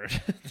offered.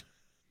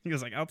 He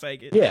was like, "I'll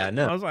take it." Yeah,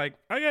 no, I was like,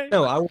 "Okay."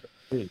 no, I would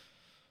too.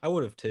 I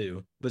would have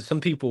too. But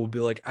some people would be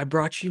like, I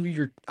brought you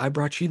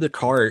the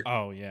cart."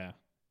 Oh yeah.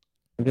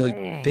 I'd be like,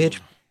 bitch,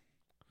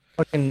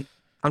 fucking,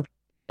 I'm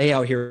stay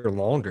out here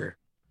longer.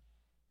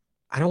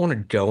 I don't want to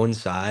go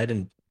inside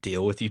and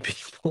deal with you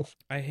people.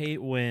 I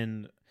hate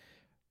when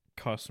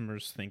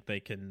customers think they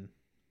can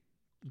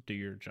do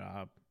your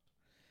job.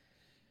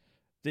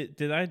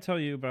 Did I tell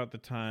you about the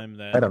time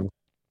that Adam,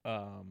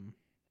 um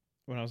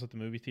when I was at the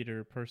movie theater,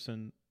 a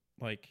person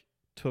like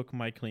took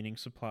my cleaning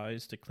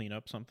supplies to clean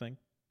up something?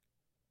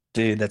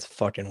 dude, that's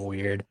fucking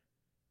weird.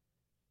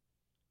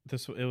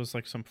 It was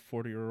like some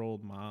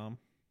 40-year-old mom.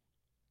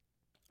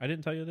 I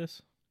didn't tell you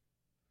this.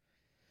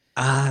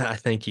 Ah, I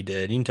think you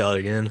did. You can tell it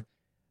again.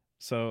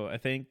 So I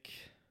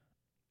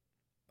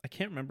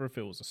can't remember if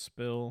it was a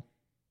spill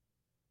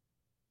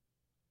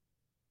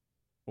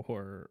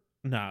or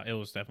no, it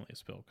was definitely a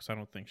spill because I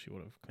don't think she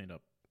would have cleaned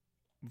up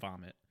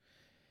vomit.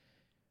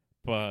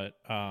 But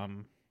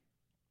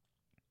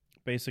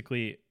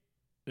basically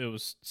it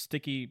was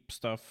sticky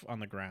stuff on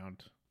the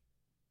ground,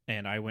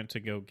 and I went to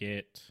go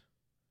get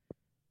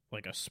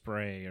like a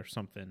spray or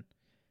something,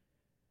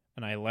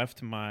 and I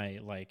left my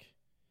like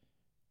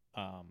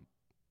um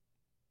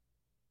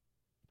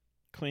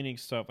cleaning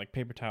stuff like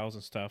paper towels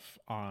and stuff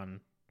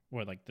on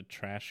where like the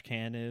trash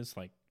can is.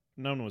 Like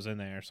no one was in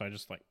there, so I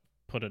just like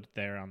put it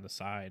there on the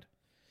side,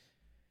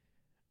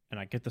 and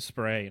I get the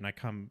spray and I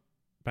come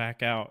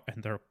back out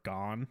and they're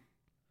gone.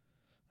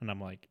 And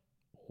I'm like,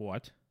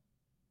 what?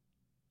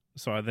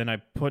 So then I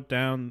put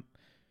the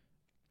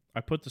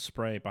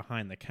spray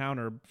behind the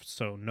counter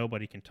so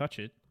nobody can touch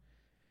it.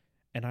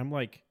 And I'm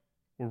like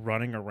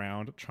running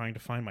around trying to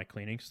find my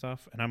cleaning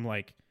stuff. And I'm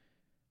like,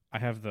 I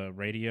have the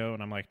radio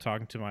and I'm like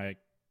talking to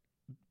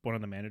one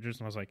of the managers.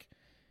 And I was like,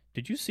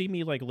 did you see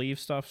me like leave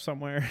stuff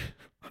somewhere?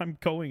 I'm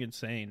going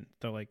insane.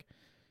 They're like,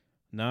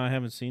 no, I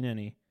haven't seen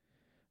any.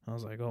 I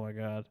was like, oh my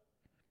God.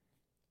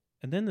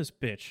 And then this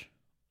bitch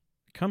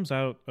comes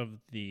out of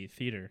the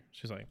theater.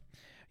 She's like,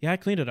 yeah, I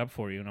cleaned it up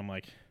for you. And I'm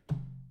like,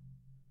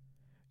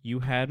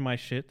 you had my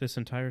shit this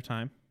entire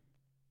time?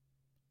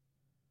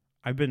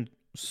 I've been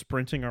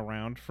sprinting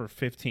around for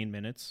 15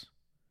 minutes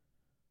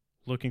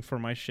looking for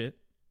my shit.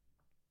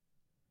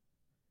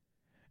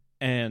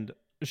 And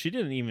she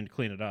didn't even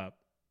clean it up.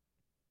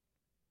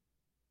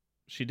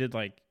 She did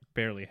like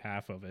barely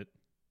half of it.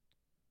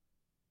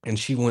 And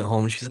she went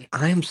home and she's like,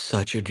 I am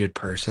such a good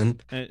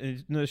person.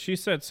 And no, she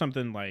said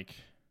something like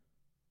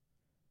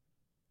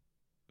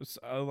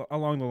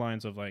along the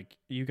lines of like,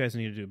 you guys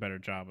need to do a better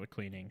job of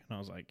cleaning. And I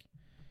was like,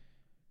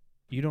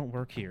 you don't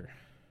work here.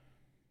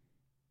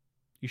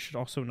 You should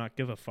also not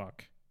give a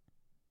fuck.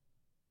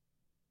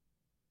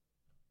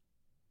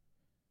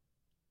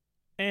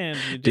 And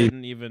you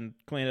didn't even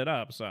clean it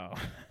up, so.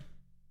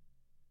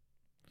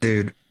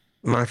 Dude,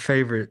 my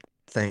favorite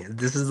thing,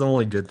 this is the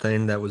only good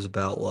thing that was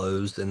about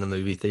Lowe's in the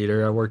movie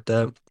theater I worked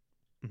at,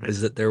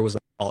 is that there was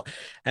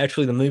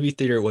actually the movie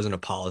theater, it wasn't a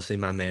policy.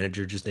 My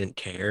manager just didn't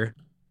care.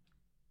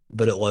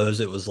 But at Lowe's,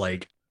 it was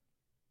like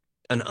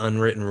an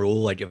unwritten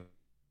rule. Like if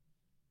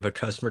a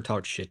customer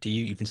talks shit to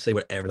you, you can say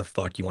whatever the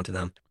fuck you want to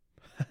them.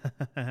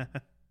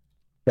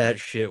 That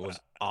shit was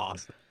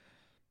awesome.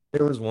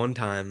 There was one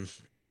time,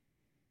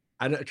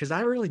 because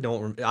I really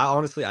don't, I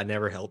honestly, I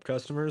never helped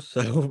customers,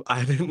 so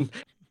I didn't,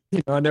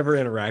 I never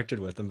interacted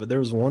with them. But there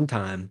was one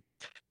time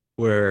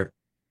where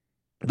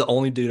the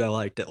only dude I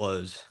liked at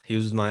Lowe's, he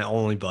was my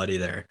only buddy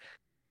there.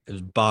 It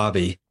was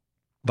Bobby.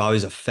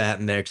 Bobby's a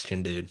fat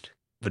Mexican dude,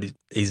 but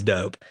he's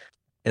dope.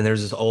 And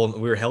there's this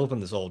we were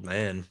helping this old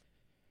man.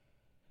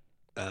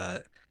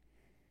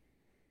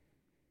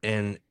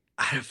 And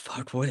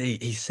what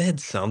he said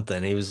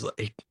something. He was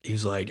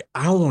like,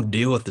 I don't want to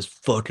deal with this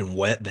fucking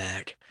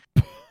wetback.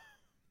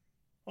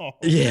 Oh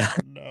yeah.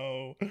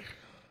 No.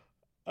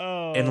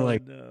 Oh, and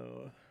like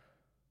no.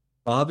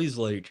 Bobby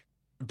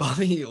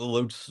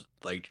looks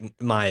like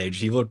my age.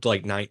 He looked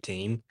like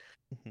 19,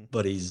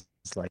 but he's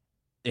like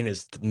in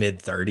his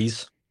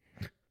mid-30s.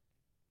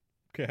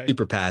 Okay.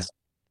 Super passive.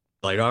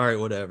 Like, all right,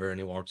 whatever. And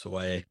he walks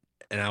away.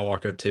 And I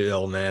walk up to the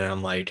old man, and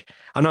I'm like,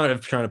 I'm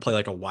not trying to play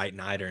like a white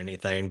knight or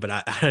anything, but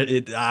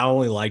I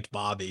only liked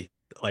Bobby.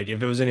 Like,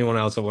 if it was anyone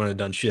else, I wouldn't have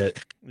done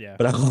shit. Yeah.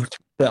 But I walked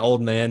that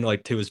old man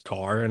like to his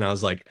car, and I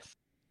was like,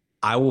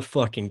 I will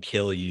fucking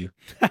kill you.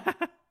 And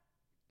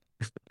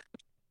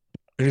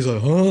he's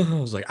like, huh? I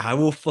was like, I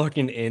will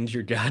fucking end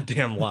your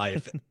goddamn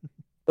life.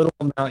 The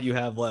little amount you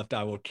have left,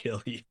 I will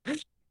kill you.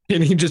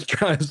 And he just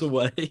drives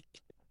away.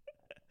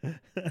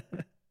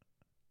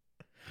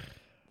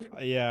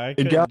 Yeah, I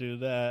couldn't do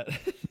that.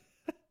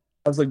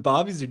 I was like,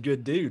 Bobby's a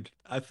good dude.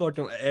 I fuck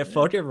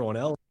everyone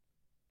else.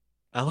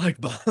 I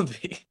like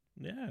Bobby.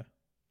 Yeah.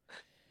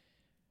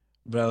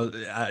 But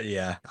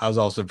I was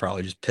also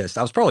probably just pissed.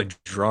 I was probably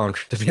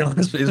drunk, to be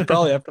honest. It was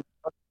probably after.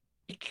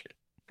 I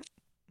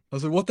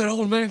was like, what that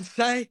old man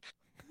say?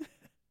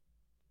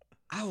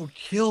 I will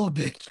kill a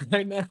bitch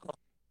right now.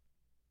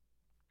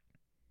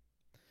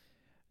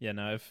 Yeah,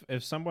 no,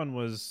 if someone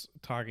was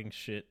talking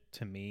shit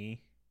to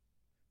me,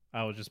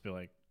 I would just be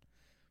like,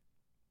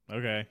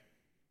 okay.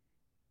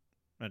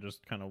 I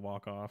just kind of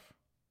walk off.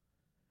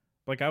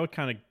 Like, I would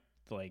kind of,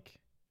 like,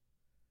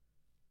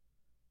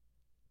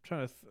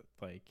 try to,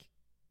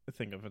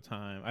 think of a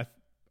time.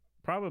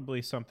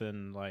 Probably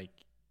something like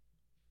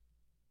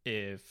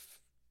if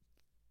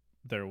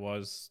there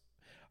was...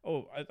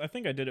 Oh, I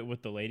think I did it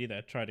with the lady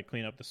that tried to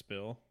clean up the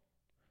spill.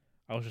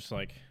 I was just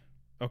like,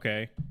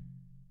 okay.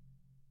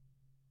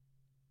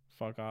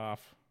 Fuck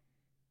off.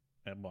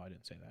 And, well, I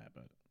didn't say that,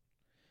 but...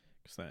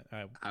 Because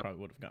I probably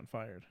would have gotten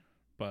fired.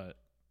 But...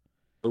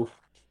 Oh,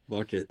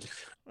 fuck it.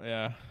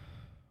 Yeah.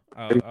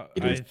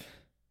 I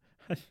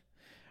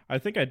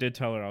think I did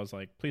tell her, I was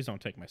like, please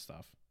don't take my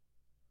stuff.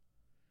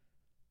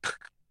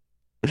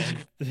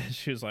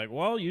 She was like,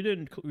 well,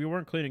 you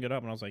weren't cleaning it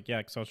up. And I was like, yeah,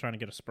 because I was trying to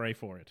get a spray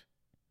for it.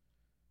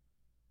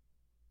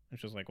 And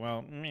she was like,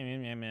 well, meh,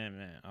 meh, meh,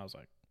 meh. I was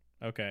like,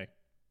 okay.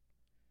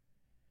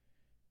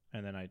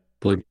 And then I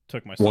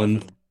took my stuff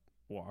and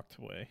walked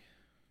away.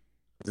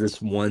 Is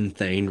this one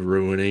thing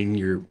ruining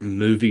your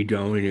movie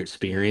going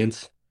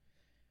experience?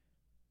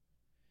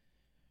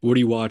 What are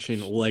you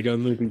watching? Lego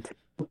Movie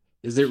 2?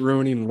 Is it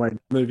ruining Lego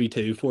Movie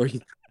 2 for you?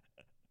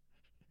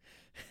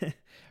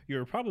 You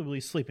were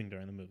probably sleeping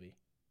during the movie.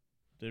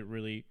 Did it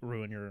really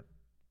ruin your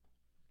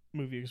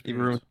movie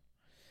experience?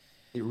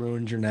 It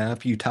ruined your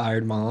nap, you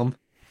tired mom.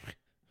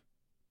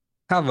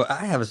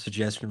 I have a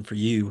suggestion for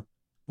you.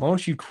 Why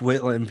don't you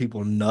quit letting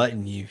people nut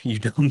in you, you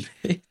dumb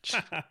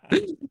bitch?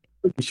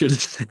 You should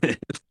have said.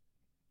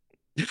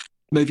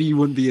 Maybe you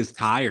wouldn't be as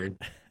tired.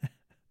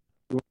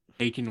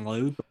 Taking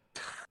load.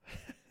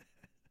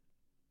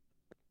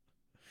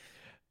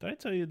 Did I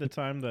tell you the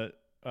time that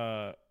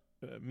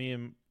me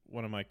and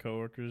one of my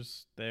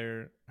coworkers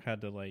there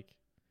had to like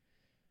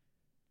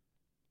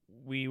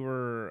we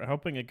were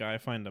helping a guy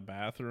find a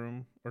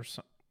bathroom or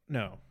some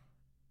no.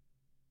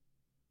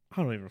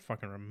 I don't even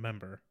fucking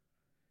remember.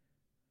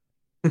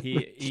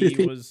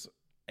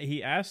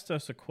 He asked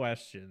us a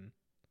question.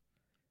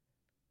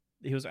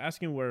 He was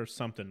asking where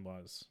something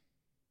was.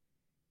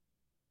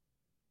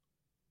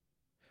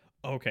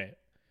 Okay.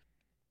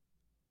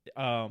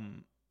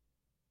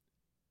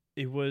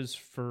 It was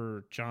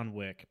for John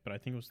Wick, but I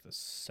think it was the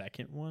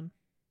second one.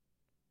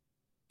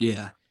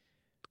 Yeah.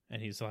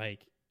 And he's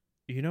like,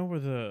 you know where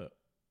the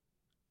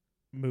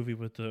movie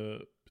with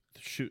the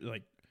shoot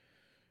like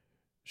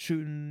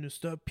shooting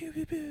stuff, pew,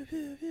 pew, pew,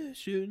 pew, pew,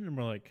 shooting, and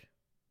we're like,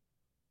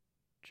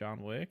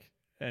 John Wick,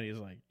 and he's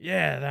like,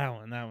 yeah, that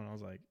one. I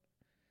was like,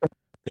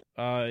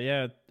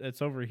 yeah,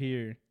 it's over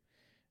here.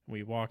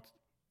 We walked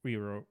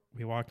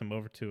him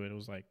over to it. It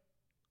was like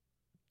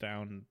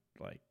down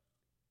like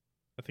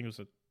I think it was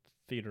a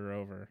theater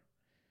over.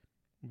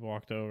 We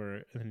walked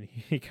over, and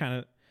he's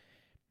kind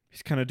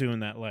of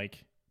doing that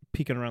like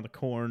peeking around the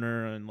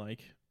corner and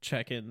like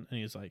checking, and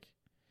he's like,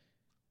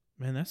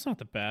 man, that's not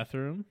the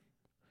bathroom.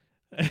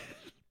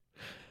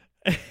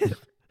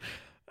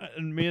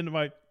 And me and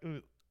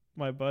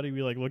my buddy,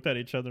 we like looked at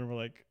each other and we're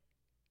like,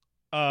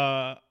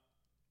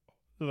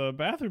 the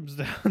bathroom's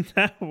down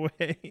that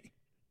way.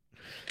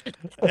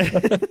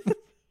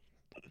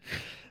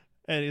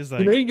 And he's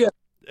like,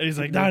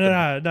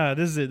 no,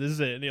 this is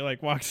it. And he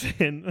like walks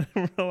in,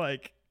 and we're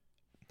like,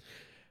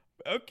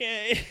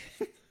 okay.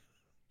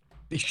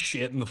 He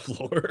shit in the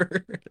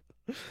floor.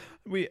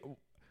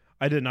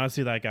 I did not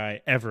see that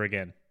guy ever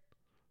again.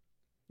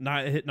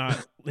 Not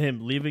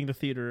him leaving the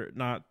theater,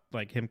 not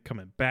like him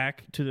coming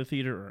back to the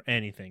theater or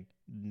anything.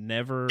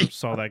 Never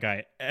saw that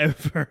guy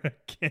ever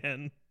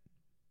again.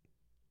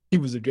 He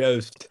was a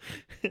ghost.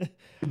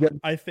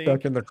 I think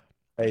Stuck in the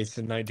place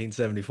in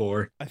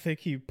 1974. I think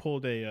he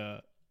pulled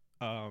a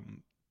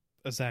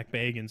Zach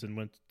Bagans and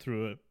went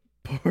through a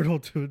portal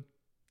to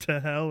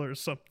hell or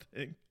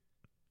something.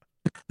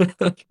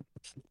 That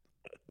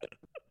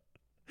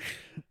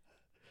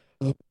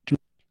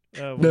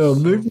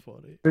was so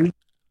funny.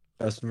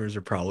 Customers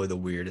are probably the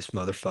weirdest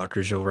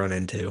motherfuckers you'll run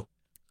into.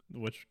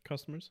 Which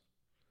customers?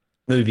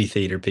 Movie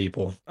theater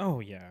people. Oh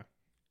yeah.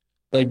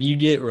 Like you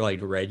get like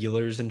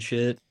regulars and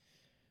shit.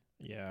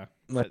 Yeah.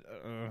 Like,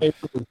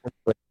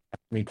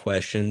 me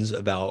questions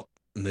about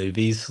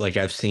movies. Like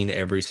I've seen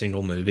every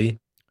single movie.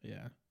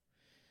 Yeah.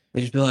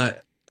 They just be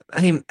like,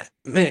 "Hey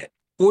man,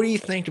 what did you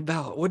think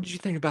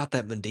about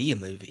that Medea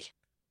movie?"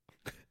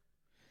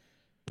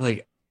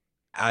 Like,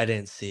 I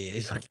didn't see it.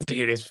 He's like,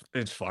 dude,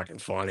 it's fucking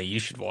funny. You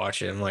should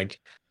watch it. I'm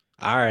like,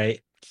 all right.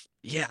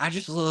 Yeah, I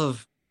just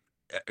love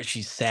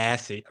she's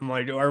sassy. I'm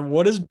like,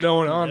 what is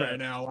going on right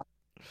now?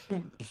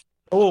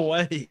 Go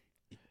away.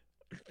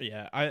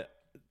 Yeah, I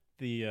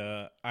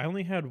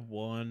only had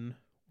one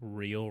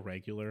real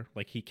regular.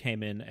 Like he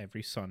came in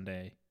every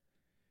Sunday.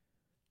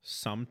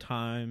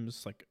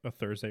 Sometimes like a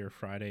Thursday or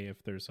Friday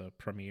if there's a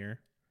premiere.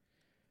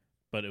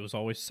 But it was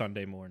always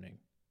Sunday morning.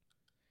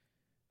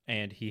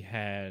 And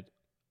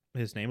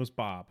his name was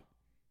Bob.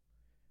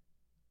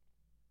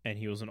 And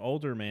he was an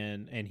older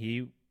man, and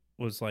he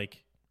was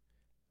like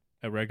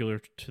a regular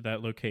to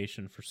that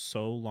location for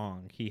so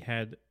long. He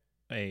had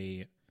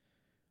a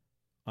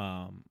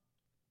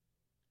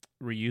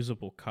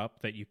reusable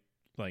cup that you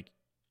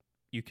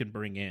can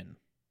bring in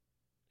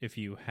if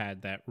you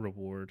had that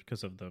reward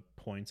because of the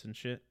points and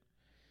shit.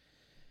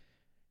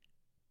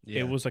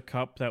 Yeah. It was a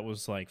cup that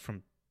was like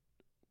from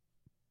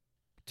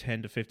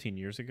 10 to 15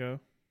 years ago.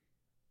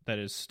 That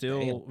is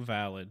still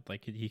valid.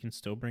 Like he can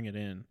still bring it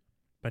in,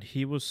 but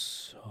he was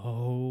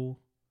so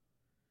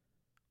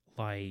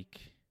like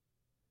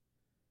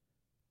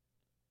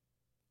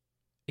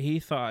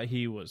he thought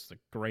he was the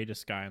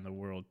greatest guy in the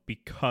world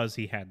because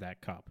he had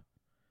that cup.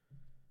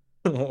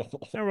 And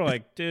we're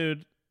like,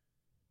 dude,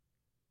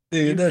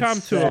 you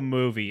come to a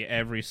movie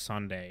every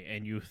Sunday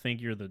and you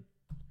think you're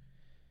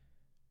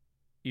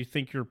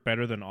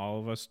better than all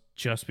of us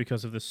just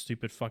because of this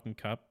stupid fucking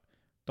cup,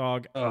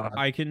 dog.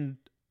 I can.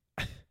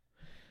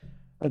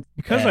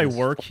 Because I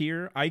work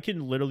here, I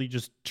can literally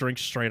just drink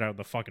straight out of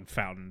the fucking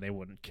fountain. They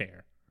wouldn't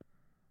care.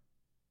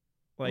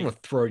 Like, I'm gonna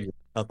throw your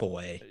cup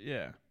away.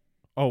 Yeah.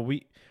 Oh,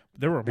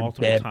 there were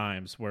multiple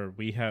times where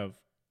we have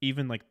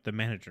even like the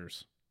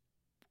managers.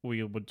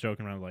 We would joke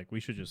around like we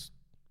should just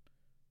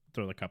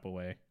throw the cup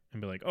away and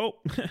be like,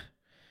 "Oh,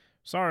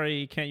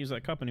 sorry, can't use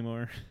that cup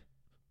anymore."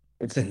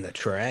 It's in the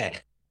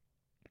trash.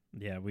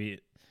 Yeah,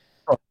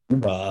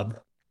 Bob.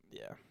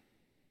 Yeah.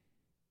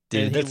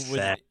 Dude, that's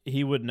sad.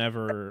 He would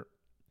never.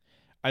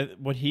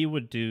 What he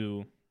would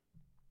do,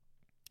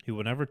 he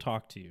would never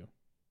talk to you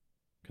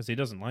because he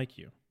doesn't like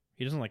you.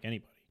 He doesn't like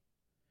anybody.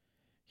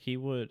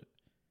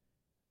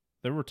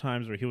 There were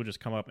times where he would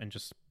just come up and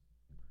just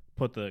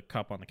put the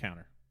cup on the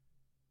counter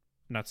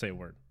not say a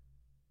word.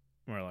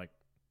 We're like,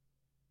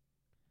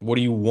 What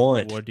do you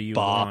want, what do you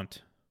Bob?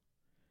 want?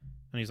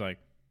 And he's like,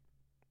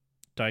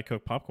 Diet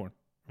Coke popcorn.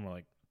 And we're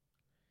like,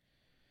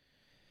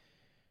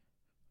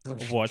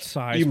 what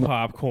size You,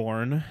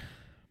 popcorn?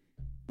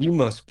 you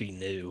must be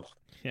new.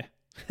 Yeah.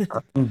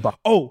 Bob.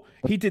 Oh,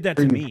 he did that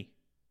to me.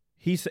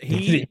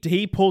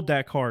 He pulled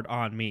that card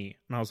on me,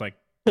 and I was like,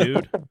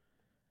 dude,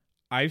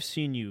 I've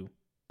seen you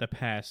the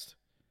past.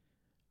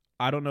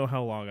 I don't know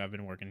how long I've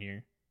been working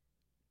here.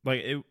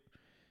 Like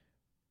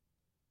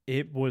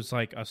it was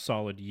like a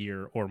solid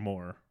year or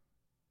more,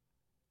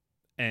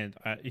 and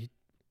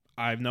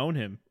I've known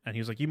him, and he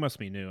was like, you must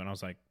be new, and I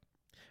was like,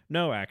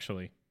 no,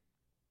 actually,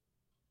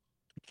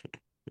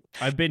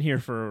 I've been here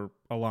for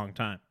a long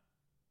time.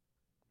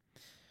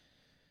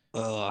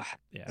 Yeah.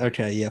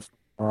 Yeah. Yeah,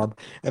 Bob.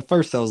 At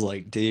first I was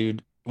like,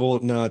 dude, well,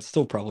 no, it's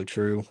still probably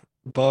true.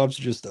 Bob's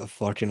just a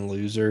fucking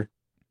loser.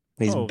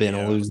 He's Oh been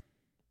a yeah. loser.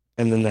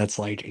 And then he's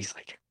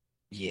like,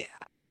 yeah,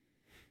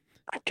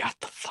 I got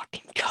the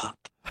fucking cup.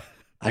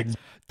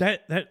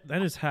 That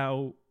is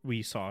how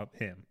we saw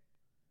him,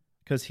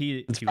 because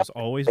he was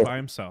always by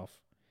himself.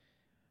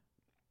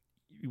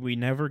 We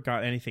never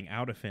got anything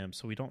out of him,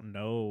 so we don't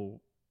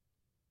know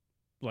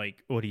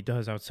like what he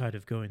does outside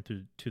of going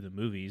to the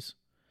movies.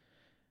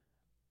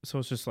 So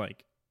it's just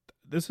like,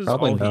 this is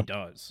Probably all he not.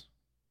 does.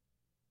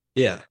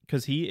 Yeah.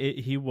 Because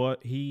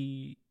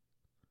I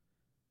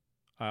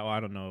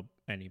don't know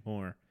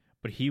anymore,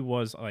 but he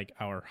was like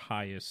our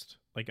highest,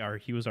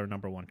 he was our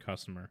number one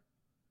customer.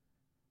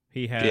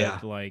 He had Yeah.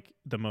 like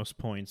the most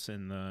points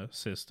in the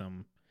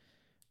system.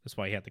 That's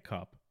why he had the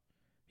cup.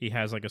 He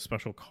has like a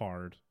special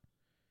card.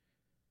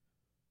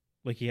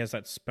 Like he has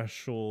that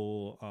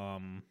special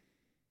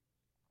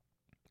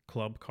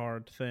club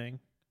card thing,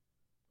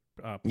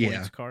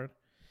 points card.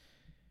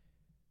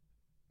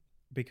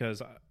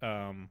 Because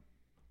I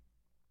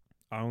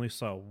only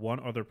saw one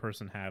other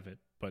person have it,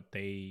 but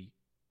they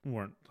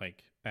weren't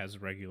like as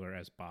regular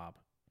as Bob.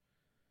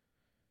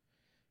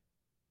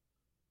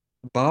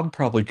 Bob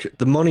probably could,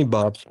 the money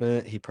Bob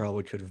spent, he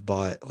probably could have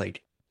bought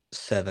like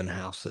 7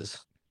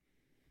 houses.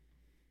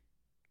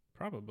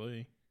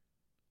 Probably.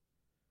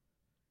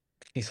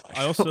 He's like,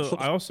 I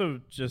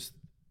also just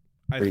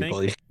I think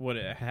Really? what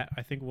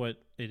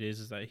it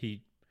is that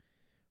he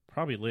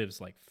probably lives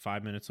like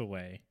 5 minutes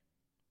away.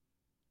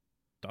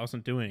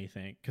 Doesn't do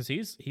anything because he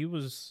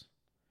was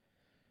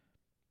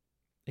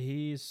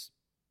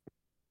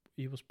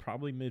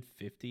probably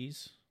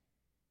mid-50s,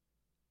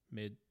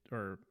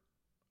 or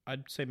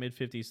I'd say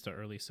mid-50s to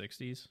early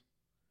 60s.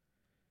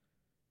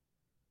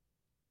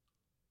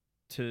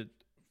 To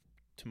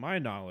my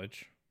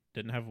knowledge,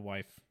 didn't have a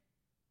wife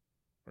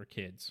or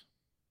kids.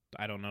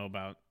 I don't know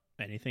about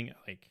anything,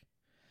 like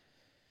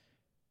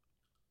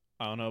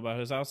I don't know about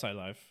his outside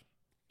life.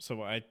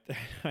 So I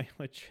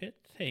legit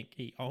think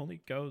he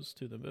only goes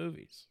to the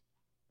movies.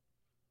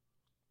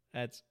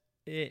 That's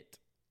it.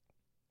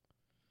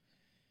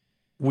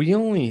 We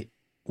only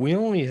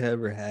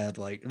ever had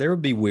like there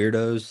would be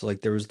weirdos,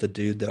 like there was the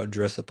dude that would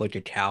dress up like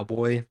a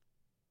cowboy.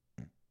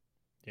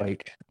 Yeah.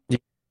 Like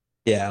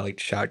yeah, like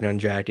shotgun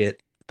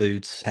jacket,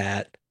 boots,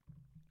 hat.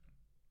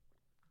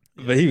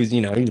 But he was,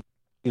 he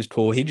was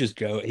cool. He'd just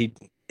go he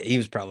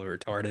was probably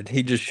retarded.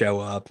 He'd just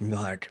show up and be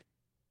like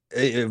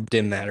it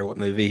didn't matter what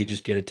movie, he'd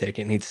just get a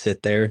ticket and he'd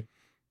sit there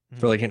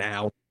for like an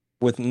hour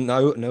with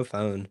no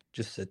phone,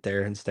 just sit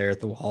there and stare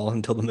at the wall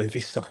until the movie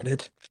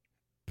started.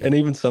 And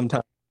even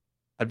sometimes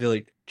I'd be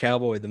like,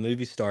 Cowboy, the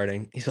movie's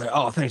starting. He's like,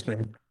 oh, thanks,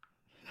 man.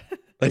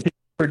 Like,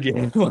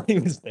 forget while he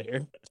was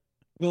there.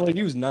 But like,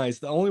 he was nice.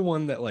 The only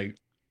one that like,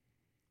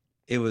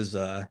 it was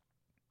I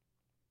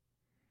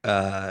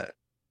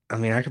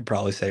mean, I could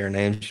probably say her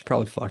name. She's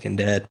probably fucking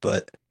dead,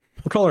 but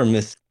we'll call her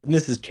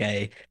Mrs.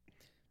 K.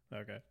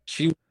 Okay.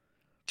 She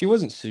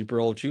wasn't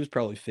super old. She was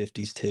probably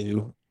 50s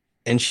too,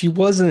 and she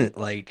wasn't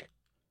like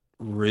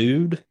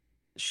rude.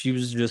 She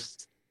was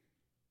just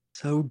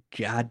so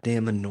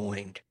goddamn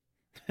annoying.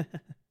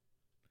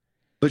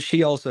 But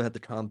she also had the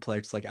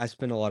complex, like, I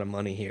spend a lot of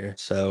money here,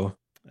 so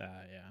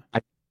Yeah. I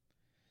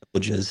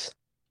privileges,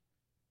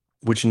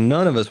 which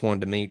none of us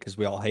wanted to meet because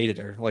we all hated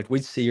her. Like,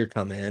 we'd see her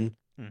come in,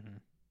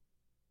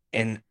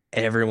 and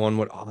everyone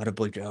would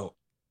audibly go,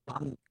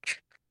 "Fuck."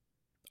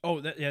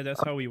 Oh,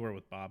 that's how we were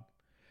with Bob.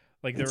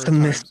 Like there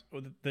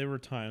were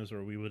times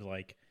where we would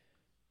like,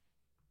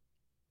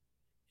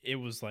 it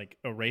was like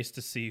a race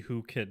to see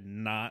who could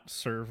not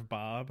serve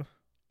Bob.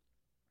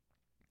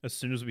 As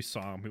soon as we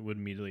saw him, we would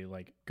immediately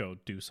like go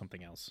do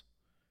something else,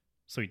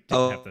 so he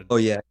didn't have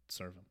to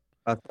serve him.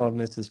 I saw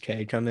Mrs.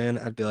 K come in,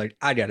 I'd be like,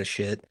 I got a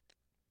shit.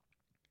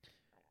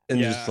 And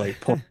just like,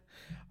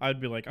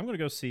 I'd be like, I'm going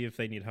to go see if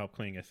they need help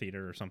cleaning a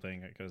theater or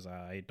something because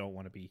I don't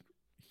want to be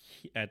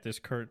at this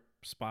current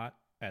spot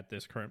at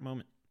this current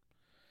moment.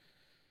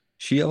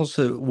 She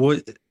also,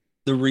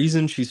 the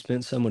reason she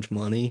spent so much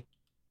money,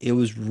 it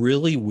was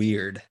really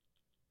weird.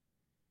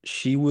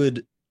 She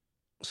would,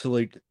 so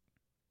like,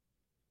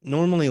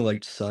 normally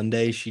like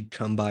Sunday, she'd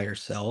come by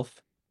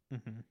herself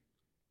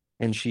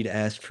and she'd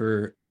ask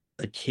for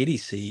a kiddie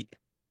seat.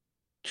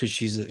 because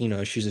she's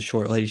a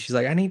short lady. She's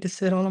like, I need to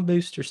sit on a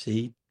booster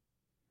seat.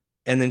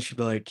 And then she'd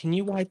be like, can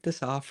you wipe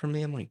this off for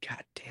me? I'm like,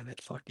 God damn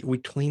it, fuck it. We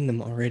cleaned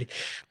them already.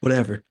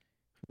 Whatever.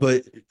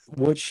 But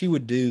what she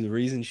would do, the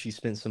reason she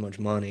spent so much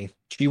money,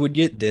 she would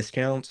get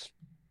discounts,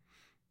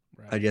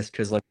 I Right. guess,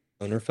 because like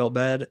the owner felt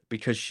bad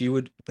because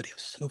but it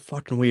was so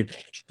fucking weird.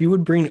 She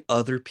would bring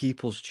other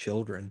people's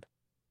children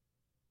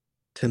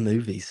to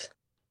movies.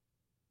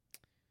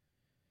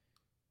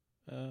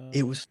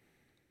 It was,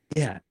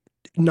 yeah,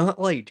 not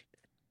like,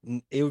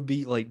 it would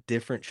be like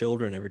different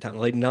children every time,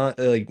 like not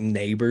like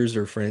neighbors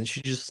or friends.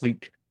 She just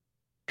like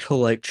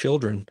collect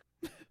children.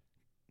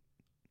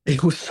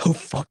 It was so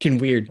fucking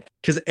weird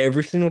because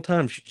every single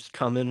time she'd just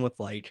come in with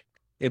like,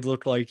 it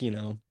looked like,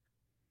 an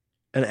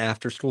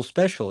after school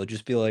special. It'd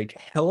just be like,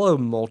 hello,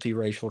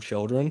 multiracial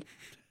children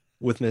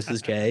with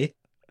Mrs. K.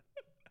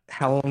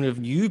 How long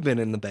have you been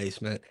in the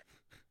basement?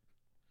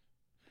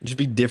 It'd just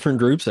be different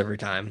groups every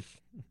time.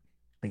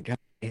 Like, God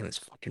damn, it's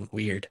fucking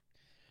weird.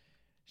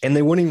 And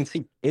they wouldn't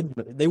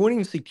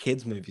even see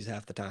kids movies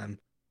half the time.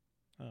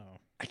 Oh.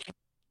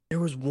 There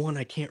was one,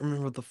 I can't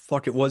remember what the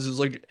fuck it was. It was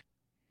like,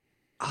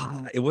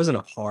 it wasn't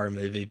a horror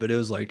movie, but it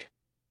was like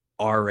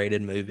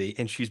R-rated movie.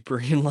 And she's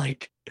bringing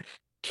like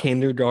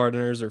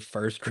kindergartners or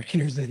first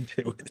graders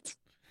into it.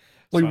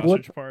 Like, what?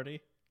 Sausage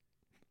Party.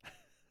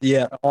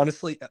 Yeah,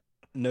 honestly,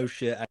 no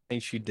shit. I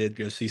think she did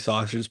go see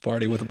Sausage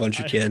Party with a bunch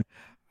of I kids.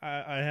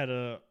 I had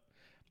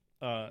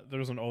there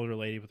was an older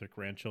lady with her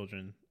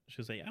grandchildren. She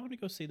was like, I want to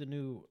go see the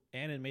new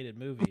animated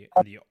movie.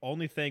 And the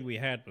only thing we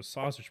had was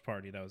Sausage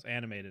Party that was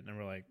animated. And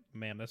we're like,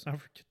 ma'am, that's not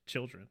for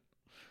children.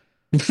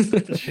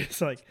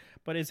 She's like,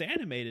 but it's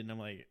animated. And I'm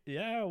like,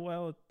 yeah,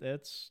 well,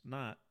 it's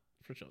not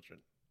for children.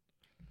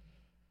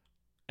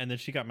 And then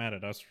she got mad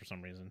at us for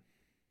some reason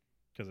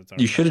because it's our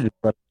You fault. should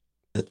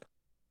have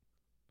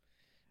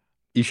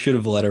you should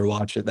have let her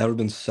watch it. That would have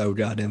been so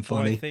goddamn Well,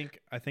 funny.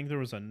 I think there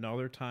was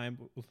another time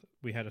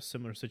we had a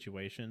similar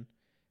situation,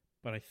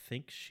 but I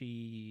think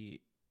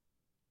she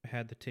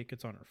had the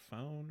tickets on her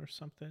phone or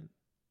something.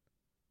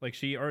 Like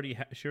she already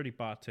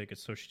bought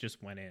tickets, so she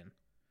just went in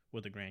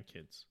with the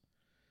grandkids.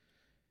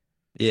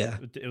 Yeah.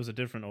 It was a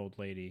different old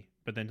lady,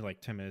 but then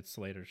like 10 minutes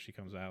later, she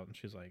comes out and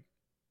she's like,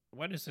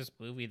 "What is this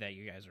movie that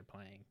you guys are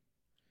playing?"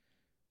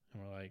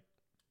 And we're like,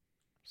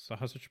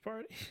 "Sausage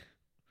Party,"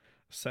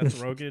 Seth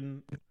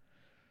Rogen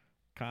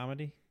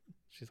comedy.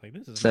 She's like,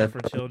 "This is not Seth,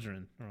 for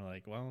children." And we're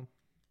like, "Well,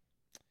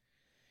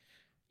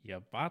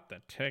 you bought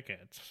the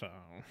ticket, so."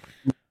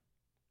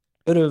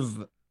 could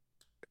have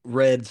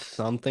read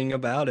something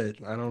about it.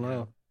 I don't Yeah.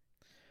 know.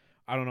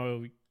 I don't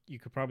know. You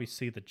could probably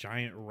see the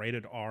giant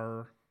rated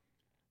R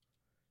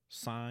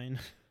sign You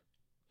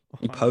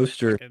on the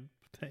poster. fucking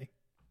thing.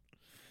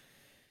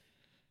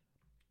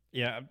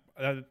 Yeah,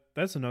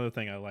 that's another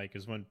thing I like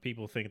is when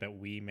people think that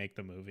we make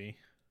the movie.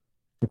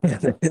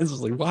 It's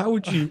like, why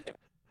would you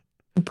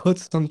put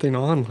something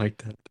on like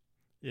that?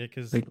 Yeah,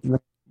 because Like that in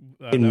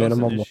was an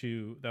minimum.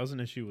 issue. That was an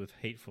issue with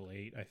Hateful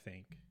Eight, I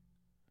think,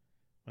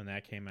 when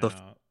that came The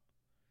out.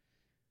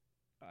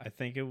 I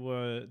think there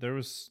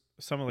was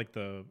some of like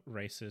the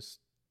racist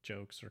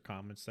jokes or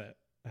comments that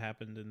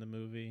happened in the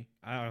movie.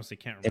 I honestly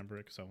can't remember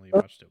it because I only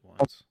watched it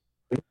once.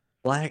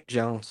 Black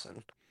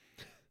Johnson.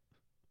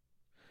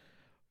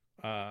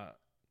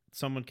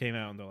 Someone came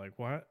out and they're like,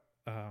 "What?"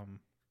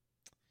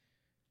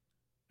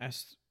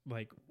 Asked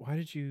like, "Why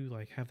did you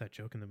like have that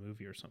joke in the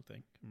movie or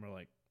something?" And we're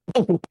like,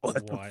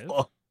 What the "What?"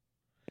 fuck?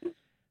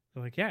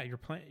 They're like, "Yeah,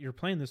 you're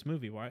playing this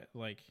movie. Why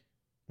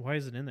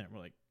is it in there?" We're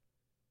like,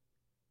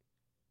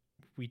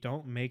 "We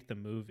don't make the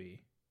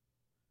movie.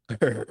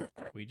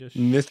 We just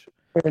Miss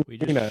we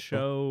Tarantino. just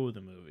show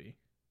the movie."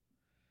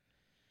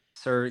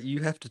 Sir,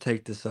 you have to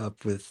take this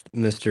up with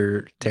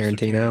Mr. Mr.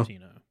 Tarantino.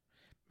 Tarantino,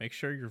 make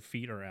sure your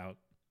feet are out,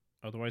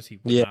 otherwise he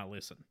will Yeah. not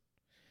listen.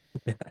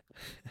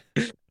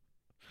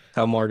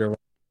 How Margaret.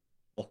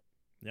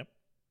 Yep.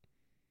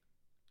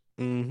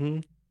 Mm-hmm.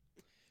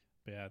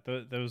 But yeah,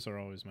 those are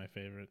always my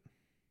favorite.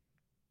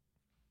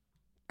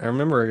 I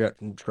remember I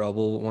got in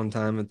trouble one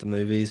time at the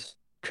movies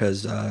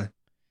because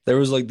there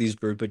was like these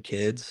group of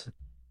kids.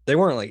 They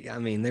weren't like, I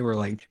mean, they were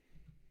like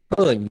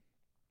probably like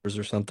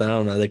or something. I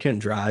don't know. They couldn't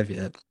drive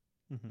yet,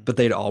 Mm-hmm. but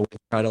they'd always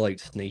try to like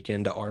sneak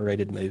into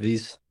R-rated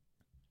movies.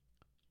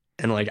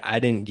 And like I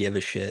didn't give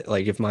a shit.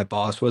 Like if my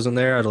boss wasn't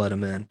there, I'd let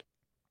him in.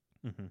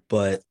 Mm-hmm.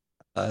 But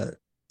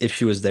if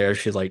she was there,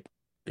 she'd like,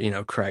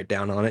 crack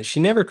down on it. She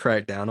never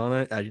cracked down on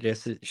it. I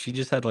guess she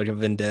just had like a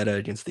vendetta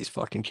against these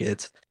fucking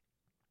kids.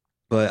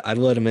 But I'd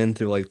let him in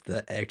through like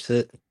the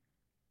exit,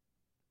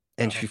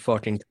 and she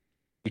caught me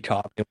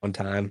one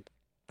time.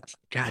 I was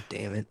like, God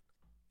damn it.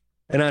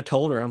 And I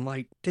told her, I'm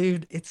like,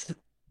 dude,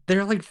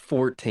 they're like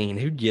 14.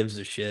 Who gives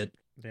a shit?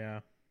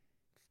 Yeah.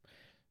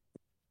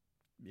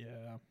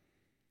 Yeah.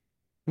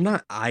 I'm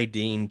not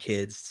IDing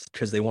kids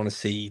because they want to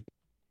see,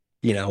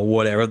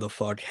 whatever the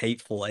fuck,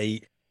 Hateful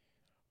Eight.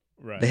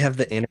 Right. They have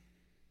the internet.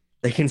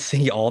 They can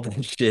see all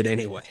that shit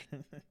anyway.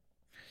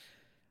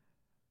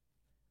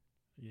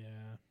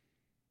 Yeah.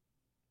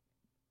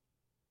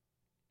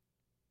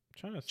 I'm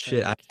trying to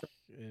Shit, think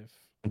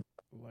if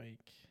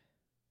like,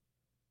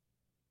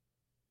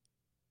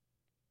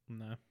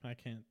 no, I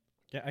can't.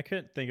 Yeah, I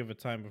couldn't think of a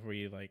time before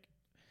you like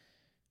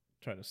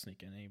try to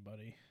sneak in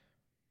anybody.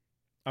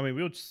 I mean,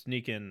 we would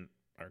sneak in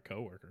our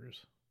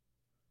coworkers,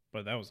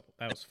 but that was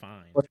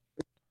fine.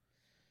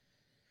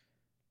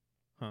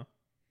 Huh?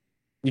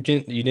 You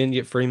didn't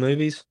get free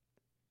movies?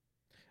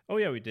 Oh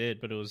yeah, we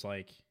did, but it was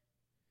like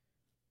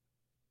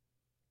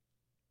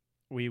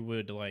we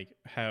would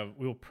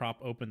we'll prop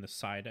open the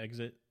side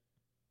exit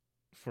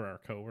for our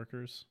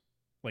coworkers.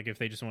 Like if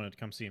they just wanted to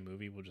come see a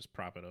movie, we'll just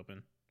prop it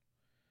open.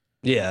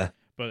 Yeah.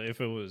 But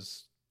if it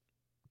was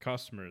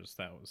customers,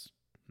 that was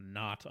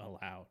not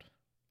allowed.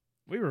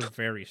 We were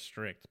very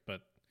strict,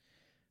 but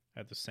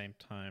at the same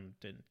time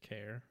didn't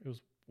care. It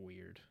was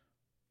weird.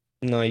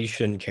 No, you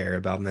shouldn't care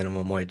about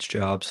minimum wage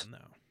jobs. No.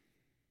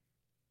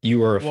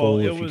 You are a Well, fool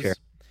it if you was care.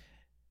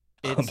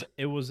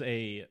 it was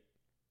a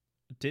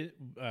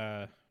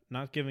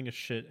not giving a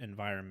shit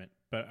environment,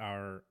 but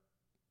our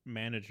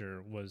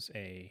manager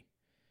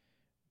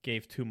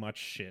gave too much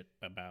shit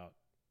about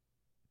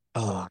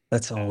Oh,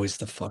 that's that. always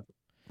the fuck.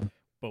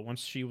 But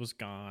once she was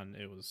gone,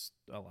 it was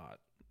a lot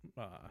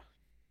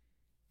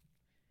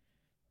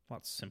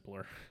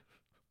simpler.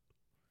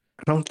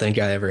 I don't think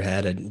I ever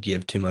had a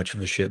give too much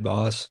of a shit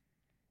boss.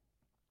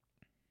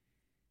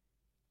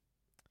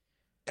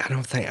 I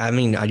don't think, I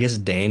mean, I guess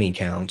Danny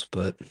counts,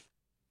 but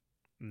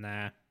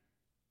Nah.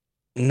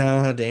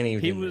 nah, Danny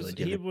He didn't was really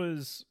give he it.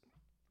 was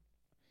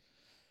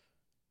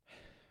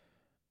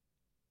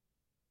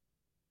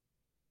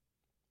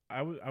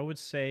I would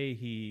say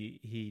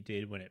he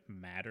did when it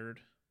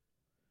mattered,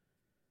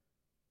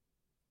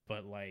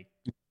 but like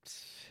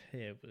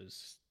it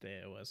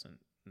wasn't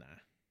nah.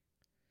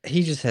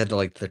 He just had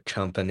like the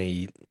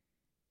company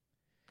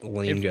If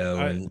lingo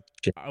and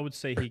shit. I would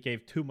say he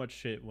gave too much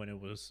shit when it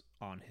was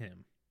on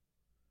him.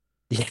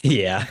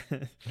 Yeah.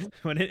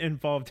 When it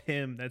involved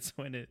him, that's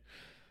when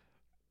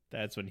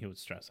he would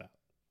stress out.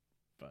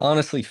 But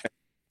Honestly,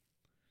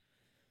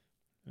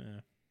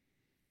 yeah.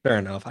 fair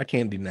enough. I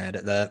can't be mad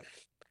at that.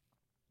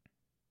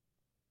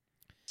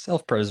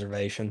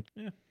 Self-preservation.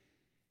 Yeah.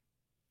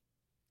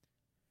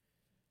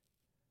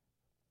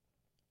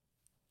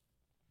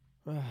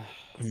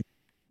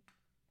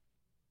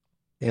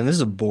 And this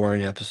is a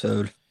boring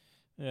episode.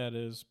 Yeah, it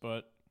is,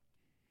 but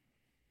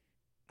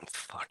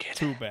Fuck it.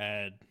 too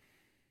bad.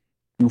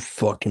 You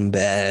fucking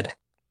bad.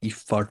 You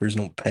fuckers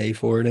don't pay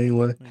for it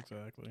anyway.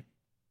 Exactly.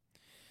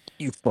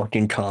 You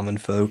fucking common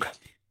folk.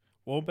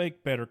 We'll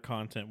make better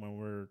content when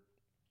we're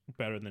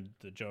better than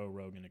the Joe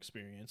Rogan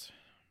experience.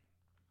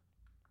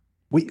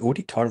 What are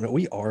you talking about?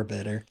 We are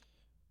better.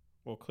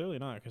 Well, clearly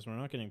not, because we're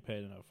not getting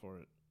paid enough for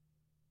it.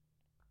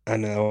 I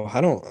know.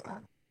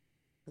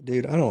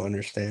 Dude, I don't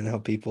understand how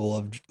people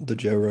love the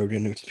Joe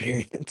Rogan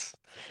experience.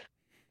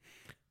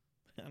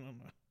 I don't know.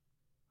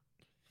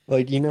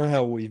 Like, you know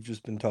how we've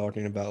just been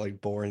talking about like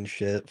boring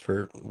shit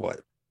for what,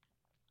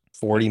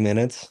 40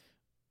 minutes?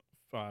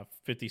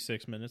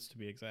 56 minutes to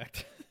be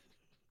exact.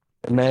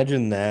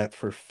 Imagine that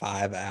for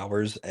 5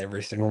 hours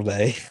every single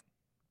day.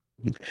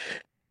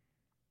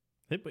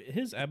 But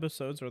his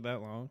episodes are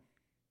that long.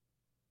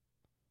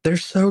 They're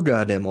so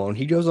goddamn long.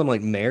 He goes on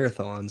like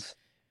marathons.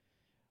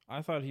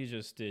 I thought he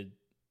just did,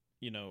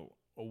 a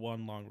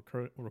one long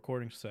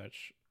recording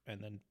session and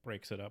then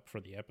breaks it up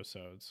for the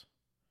episodes.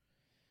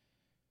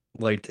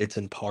 Like it's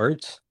in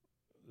parts.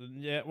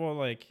 Yeah, well,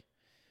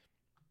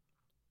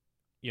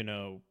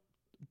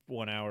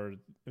 1 hour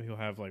he'll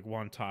have like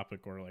one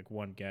topic or like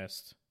one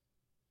guest,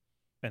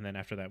 and then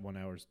after that 1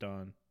 hour's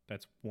done,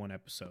 that's one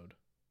episode,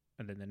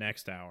 and then the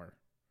next hour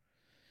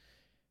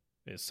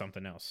is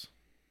something else.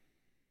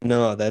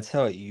 No, that's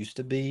how it used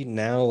to be.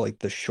 Now, like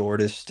the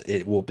shortest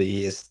it will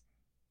be is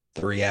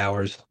 3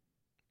 hours.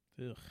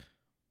 Ugh.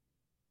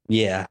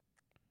 Yeah.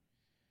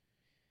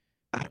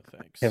 No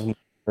thanks. Haven't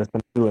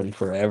listened to it in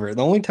forever.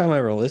 The only time I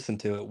ever listened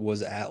to it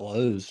was at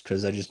Lowe's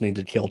because I just need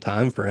to kill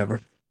time forever.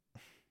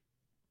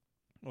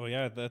 Well,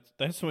 yeah,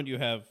 that's when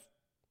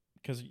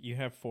because you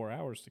have 4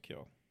 hours to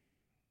kill.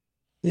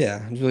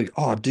 Yeah, I'm just like,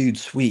 oh, dude,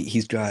 sweet.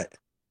 He's got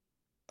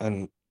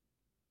a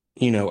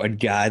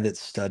guy that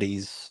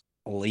studies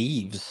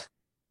leaves.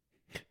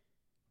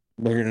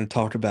 They're going to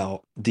talk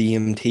about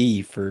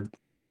DMT for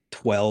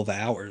 12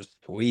 hours.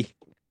 Sweet.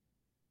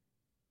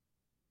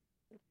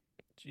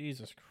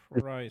 Jesus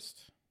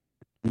Christ.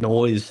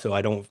 Noise so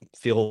I don't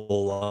feel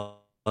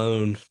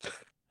alone.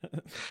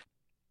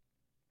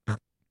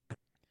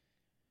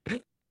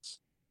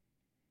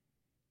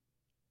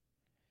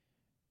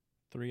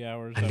 3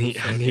 hours I need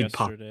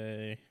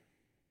yesterday.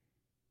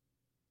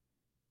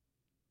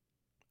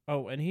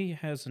 Oh, and he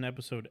has an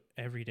episode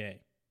every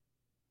day.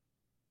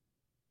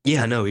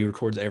 Yeah, no, he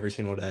records every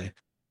single day.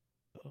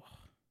 Ugh.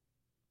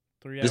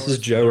 3 This hours, is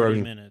Joe 30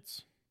 Rogan.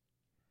 minutes.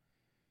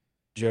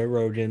 Joe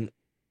Rogan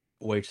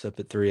wakes up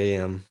at 3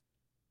 a.m.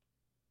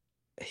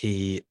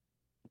 He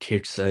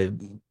kicks a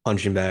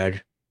punching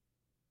bag.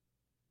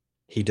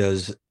 He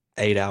does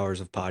 8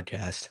 hours of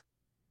podcast.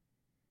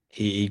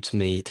 He eats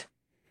meat.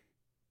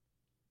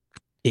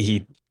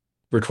 He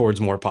records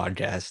more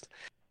podcast.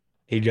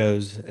 He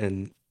goes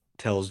and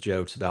tells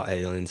jokes about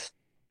aliens.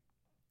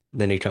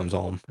 Then he comes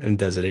home and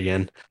does it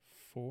again.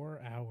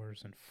 4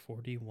 hours and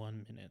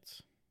 41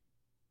 minutes.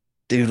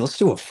 Dude, let's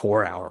do a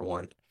 4 hour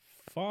one.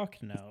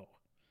 Fuck no.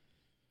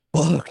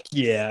 Fuck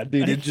yeah,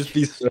 dude, it'd just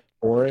be so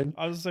boring.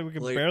 I was like, we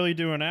could Like, barely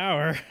do an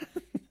hour.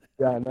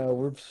 yeah, I know,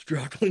 we're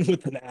struggling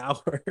with an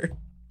hour.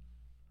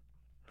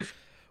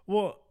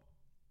 Well,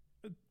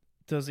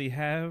 does he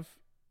have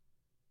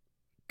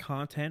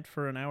content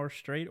for an hour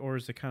straight, or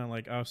is it kind of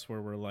like us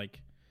where we're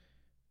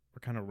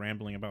kind of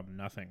rambling about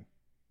nothing?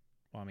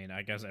 Well, I mean,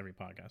 I guess every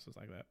podcast is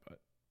like that, but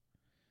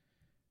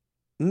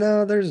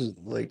No, there's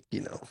like,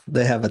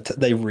 they have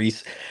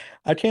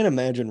I can't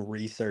imagine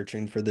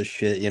researching for this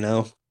shit,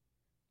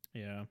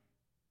 yeah.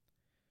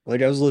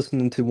 Like I was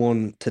listening to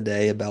one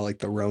today about like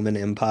the Roman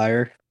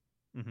Empire.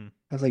 Mm-hmm.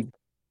 I was like,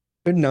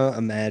 could not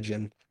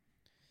imagine.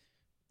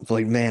 It's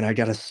like, man, I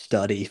gotta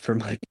study for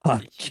my Yeah.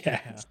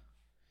 podcast.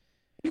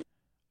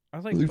 I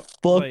like Like,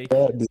 fuck like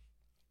that,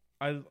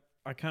 dude.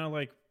 I kind of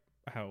like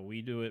how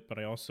we do it, but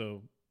I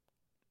also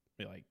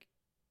like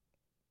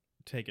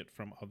take it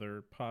from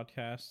other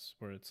podcasts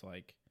where it's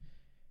like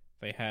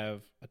they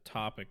have a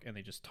topic and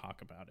they just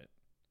talk about it.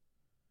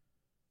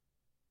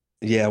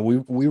 Yeah,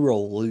 we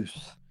roll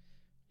loose,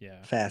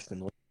 Yeah. fast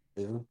and loose,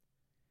 dude.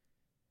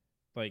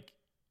 Like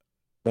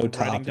No writing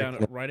topic.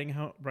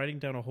 down writing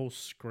down a whole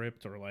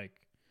script or like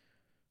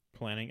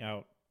planning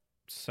out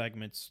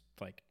segments,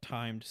 like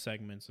timed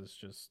segments, is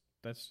just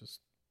that's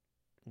just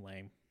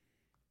lame.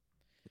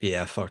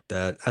 Yeah, fuck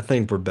that. I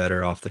think we're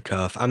better off the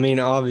cuff. I mean,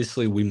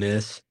 obviously we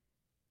miss,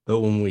 but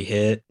when we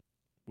hit,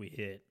 We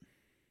hit.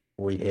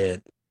 we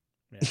hit.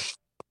 Yeah.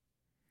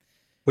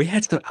 We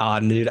had some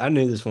odd, dude. I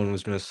knew this one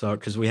was gonna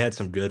suck because we had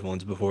some good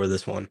ones before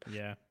this one.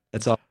 Yeah.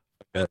 That's all.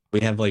 We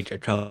have like a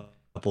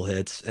couple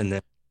hits, and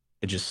then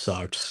it just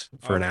sucks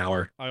for an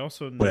hour. I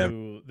also Whatever.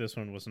 knew this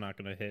one was not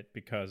going to hit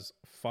because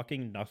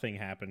fucking nothing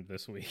happened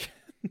this week.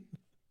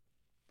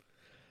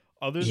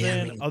 Yeah,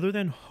 I mean, Other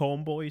than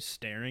homeboy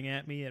staring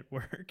at me at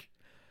work,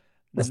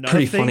 that's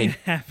pretty nothing funny.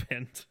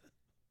 happened.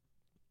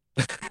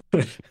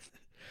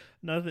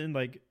 Nothing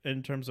like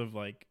in terms of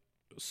like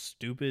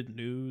stupid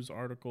news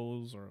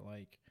articles or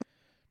like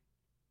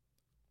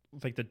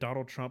the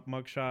Donald Trump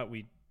mugshot.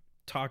 We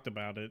talked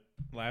about it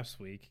last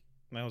week.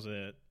 That was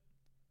it.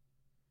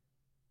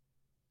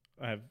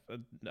 I have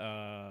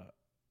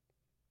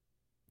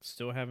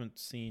still haven't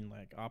seen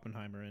like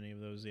Oppenheimer or any of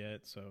those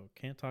yet, so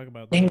can't talk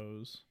about Dang.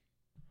 those.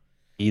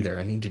 Either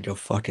I need to go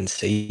fucking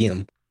see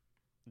him.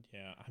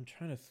 Yeah, I'm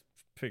trying to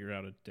figure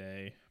out a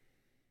day.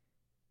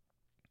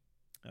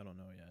 I don't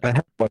know I yet.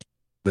 have to watch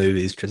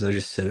movies because I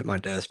just sit at my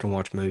desk and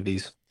watch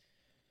movies.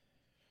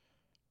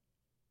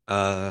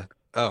 Uh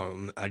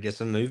I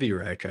guess a movie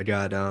rec. I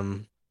got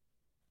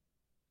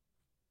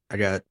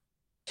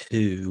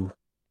two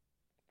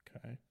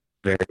Okay.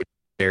 very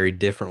very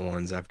different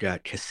ones. I've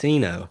got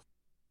Casino.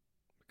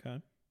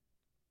 Okay.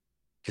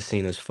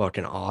 Casino's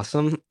fucking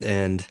awesome,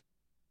 and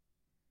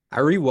I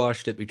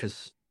rewatched it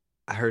because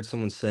I heard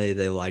someone say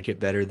they like it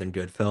better than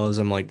Goodfellas.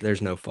 I'm like,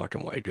 there's no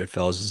fucking way.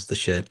 Goodfellas is the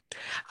shit.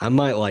 I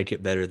might like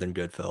it better than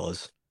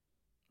Goodfellas.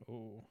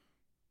 Oh,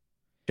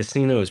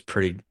 Casino is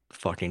pretty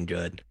fucking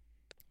good.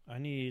 I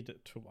need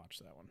to watch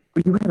that one.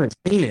 But you haven't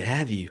seen it,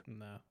 have you?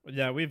 No.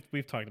 Yeah, we've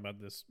talked about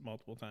this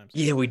multiple times.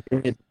 Yeah, we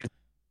did.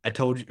 I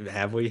told you,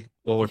 have we?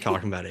 Well, we're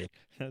talking about it.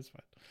 That's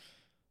fine.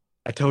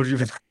 I told you,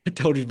 I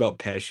told you about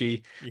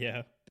Pesci.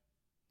 Yeah.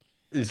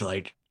 He's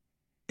like,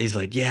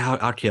 yeah,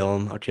 I'll kill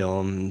him. I'll kill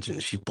him.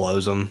 And she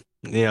blows him.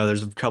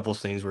 There's a couple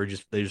scenes where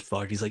they just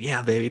fuck. He's like,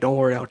 yeah, baby, don't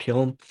worry, I'll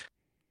kill him.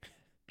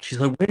 She's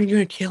like, when are you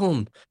gonna kill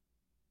him?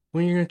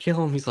 When are you gonna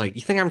kill him? He's like,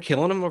 you think I'm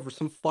killing him over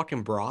some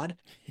fucking broad?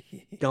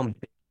 Dumb.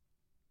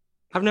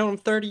 I've known him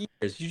 30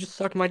 years. You just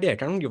suck my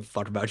dick. I don't give a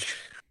fuck about you.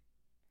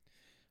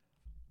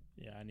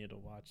 Yeah, I need to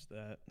watch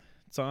that.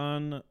 It's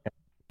on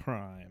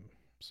Prime,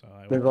 so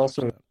I will There's watch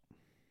also, that.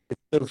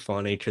 it's so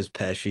funny because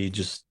Pesci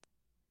just,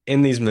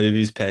 in these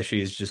movies,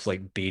 Pesci is just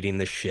like beating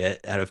the shit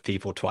out of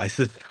people twice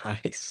as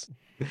nice.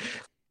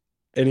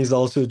 And he's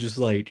also just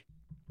like,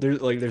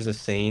 there's a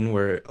scene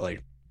where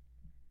like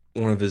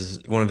one of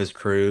his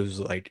crews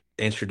like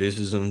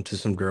introduces him to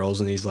some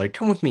girls and he's like,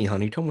 come with me,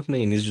 honey, come with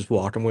me. And he's just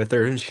walking with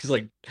her and she's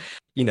like,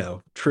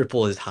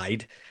 triple his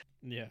height.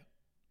 Yeah.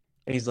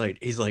 And he's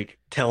like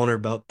telling her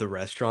about the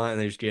restaurant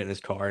and they just get in his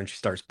car and she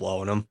starts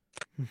blowing him.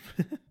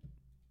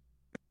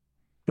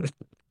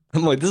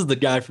 I'm like, this is the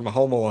guy from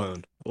Home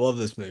Alone. I love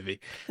this movie.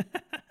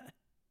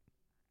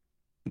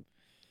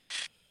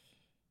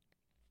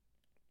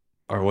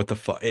 Or what the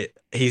fuck?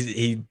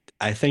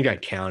 I think I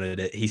counted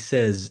it. He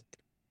says,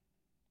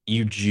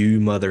 you Jew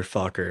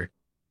motherfucker,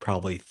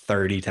 probably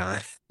 30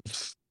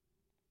 times.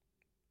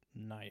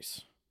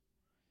 Nice.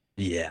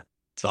 Yeah,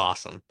 it's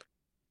awesome.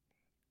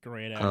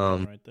 Great acting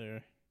Um, right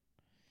there.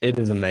 it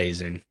is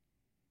amazing.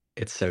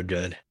 It's so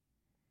good.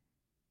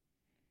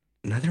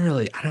 Nothing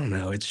really, I don't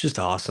know. It's just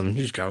awesome.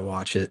 You just gotta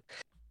watch it.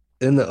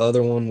 Then the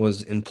other one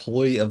was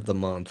Employee of the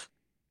Month.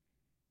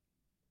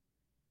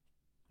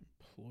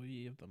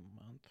 Employee of the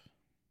month.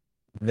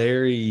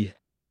 Very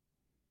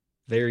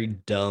Very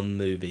dumb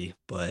movie,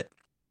 but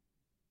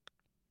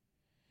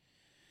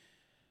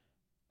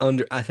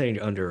I think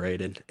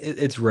underrated.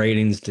 Its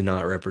ratings do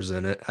not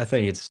represent it. I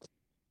think it's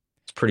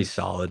pretty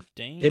solid.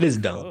 It Dane is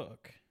dumb.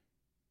 Cook.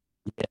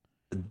 Yeah,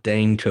 the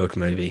Dane Cook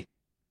movie.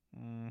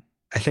 Mm,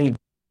 I think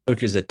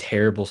Cook is a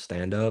terrible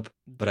stand-up,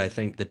 but I Dane.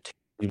 think the two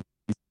movies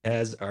he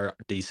has are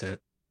decent.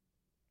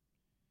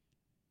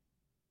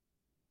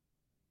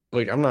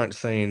 Like, I'm not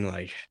saying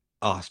like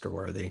Oscar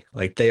worthy.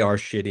 Like, they are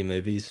shitty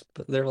movies,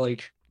 but they're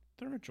like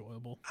They're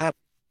enjoyable.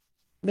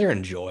 they're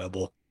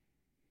enjoyable.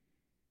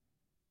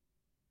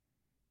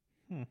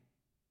 Hmm.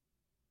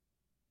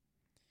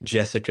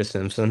 Jessica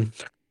Simpson,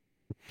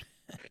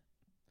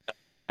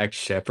 Max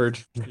Shepard.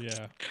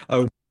 Yeah.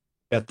 Oh,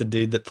 got the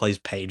dude that plays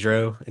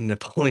Pedro in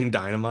Napoleon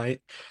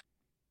Dynamite.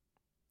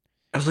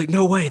 I was like,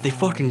 no way, they Oh,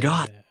 fucking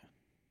got yeah.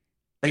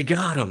 they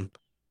got him.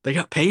 They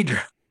got Pedro.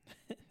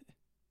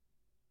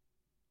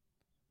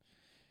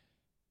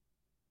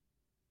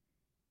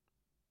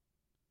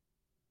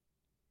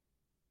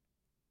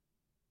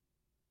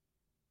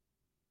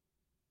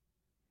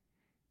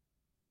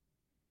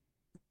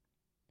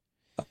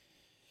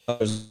 I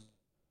was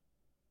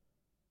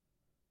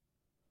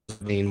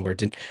mean where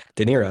De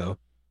Niro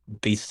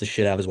beats the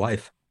shit out of his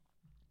wife.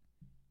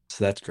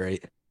 So that's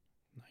great.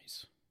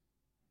 Nice.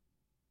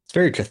 It's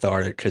very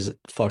cathartic because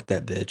fuck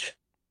that bitch.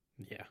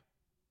 Yeah.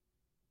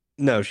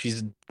 No,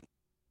 she's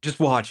just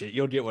watch it.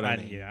 You'll get what I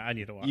mean. Yeah, I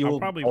need to watch. You I'll will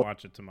probably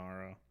watch it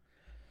tomorrow.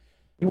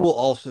 you will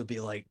also be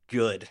like,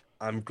 good.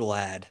 I'm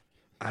glad.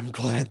 I'm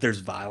glad there's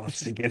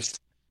violence against.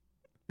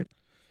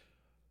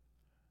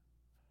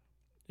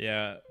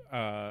 Yeah.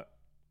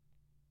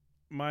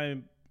 My,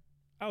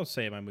 I would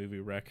say my movie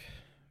rec,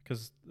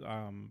 because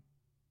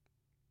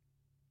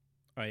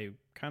I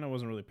kind of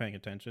wasn't really paying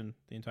attention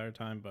the entire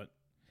time, but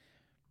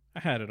I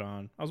had it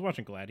on. I was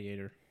watching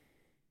Gladiator,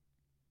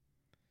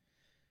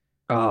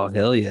 Oh,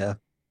 hell yeah.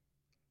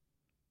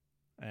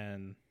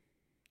 and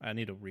I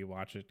need to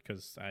rewatch it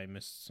because I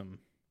missed some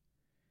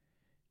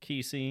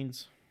key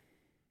scenes.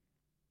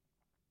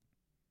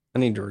 I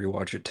need to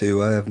rewatch it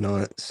too. I have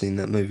not seen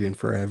that movie in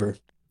forever.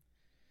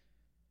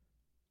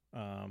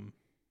 Um,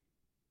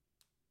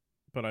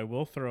 but I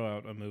will throw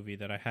out a movie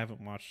that I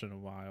haven't watched in a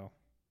while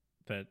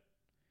that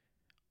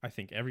I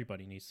think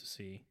everybody needs to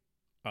see.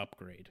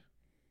 Upgrade.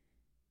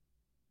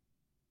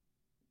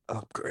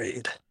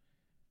 Upgrade.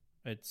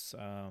 It's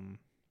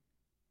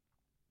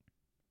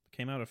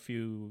came out a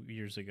few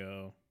years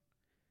ago.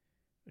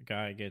 A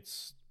guy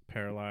gets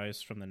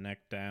paralyzed from the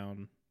neck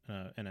down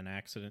in an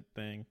accident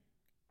thing,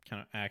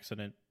 kind of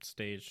accident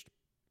staged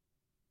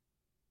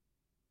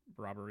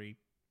robbery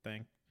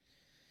thing.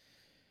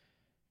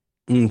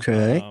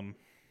 Okay.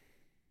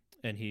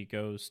 And he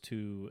goes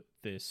to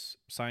this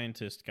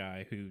scientist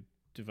guy who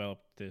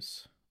developed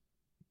this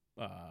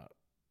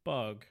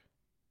bug.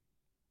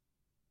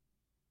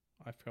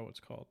 I forgot what it's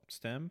called.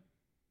 STEM?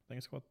 I think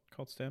it's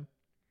called STEM.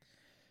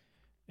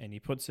 And he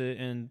puts it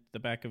in the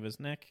back of his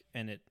neck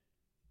and it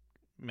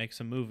makes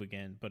him move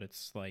again, but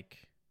it's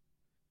like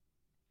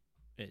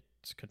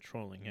it's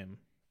controlling him,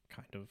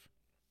 kind of.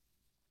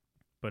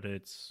 But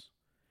it's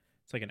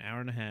like an hour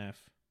and a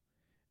half,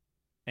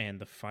 and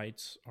the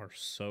fights are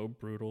so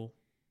brutal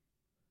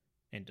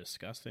and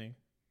disgusting.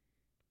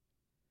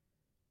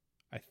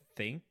 I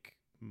think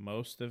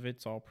most of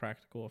it's all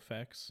practical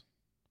effects.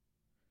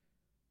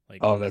 Like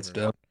Oh, that's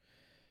dope.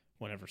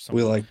 Whenever We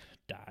someone like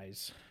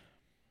dies.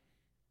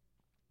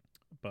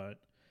 But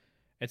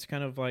it's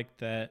kind of like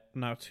that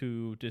not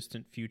too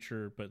distant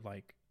future, but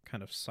like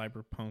kind of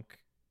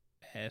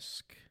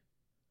cyberpunk-esque.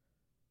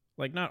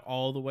 Like not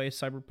all the way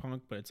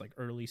cyberpunk, but it's like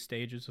early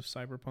stages of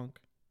cyberpunk.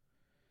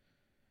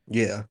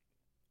 yeah.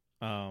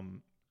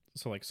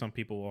 So like some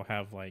people will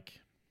have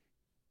like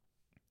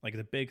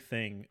the big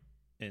thing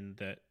in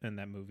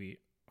that movie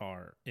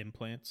are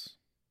implants.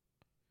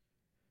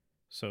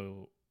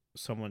 So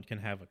someone can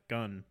have a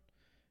gun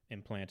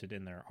implanted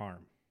in their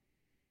arm.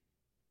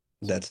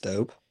 That's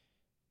dope.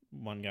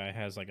 One guy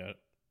has like a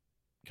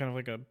kind of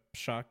like a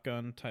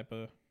shotgun type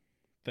of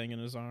thing in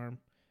his arm.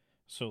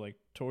 So like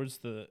towards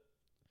his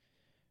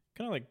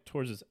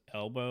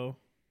elbow,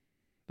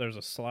 there's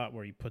a slot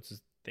where he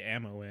puts the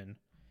ammo in,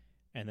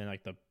 and then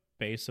like the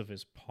base of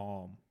his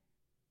palm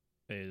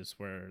is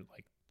where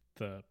like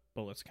the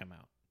bullets come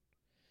out.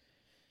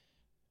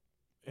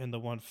 In the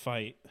one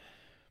fight,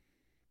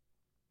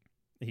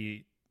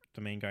 the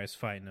main guy's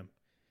fighting him.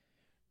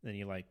 Then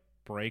he like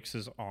breaks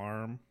his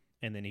arm,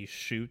 and then he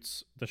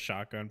shoots the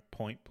shotgun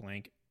point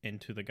blank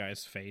into the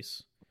guy's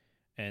face,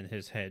 and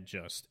his head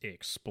just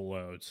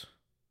explodes.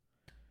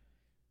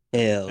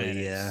 Hell And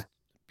yeah. it's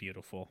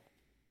beautiful.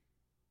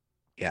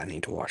 Yeah, I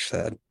need to watch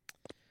that.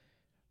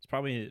 It's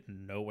probably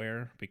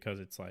nowhere because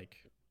it's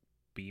like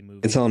B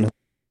movie. It's on.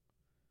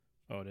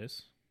 Oh, it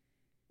is?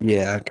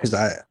 Yeah, because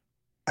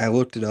I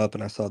looked it up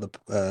and I saw the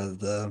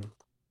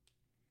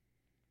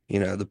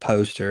the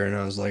poster and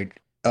I was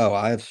like, oh,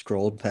 I have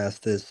scrolled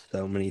past this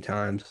so many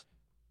times.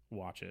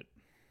 Watch it.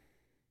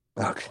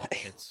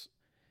 Okay.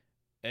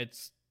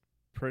 It's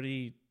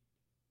pretty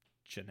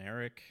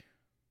generic.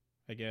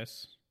 I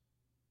guess.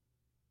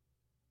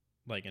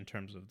 Like in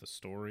terms of the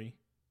story.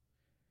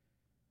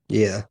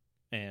 Yeah.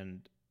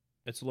 And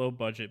it's low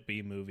budget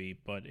B movie,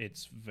 but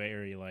it's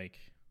very like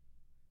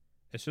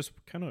it's just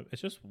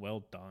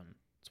well done.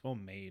 It's well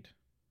made.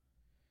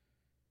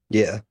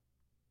 Yeah.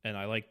 And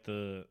I like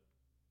the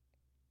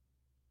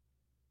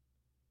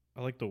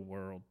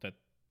world that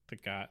the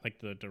guy, like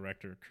the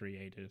director,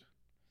 created.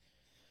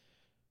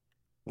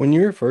 When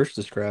you were first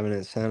describing it,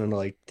 it sounded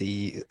like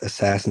the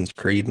Assassin's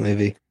Creed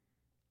movie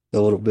a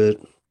little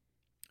bit.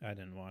 I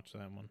didn't watch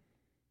that one.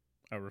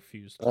 I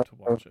refused Uh, to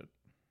watch it.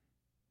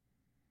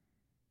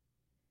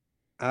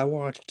 I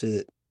watched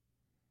it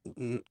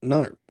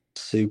not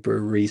super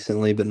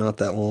recently, but not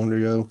that long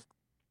ago.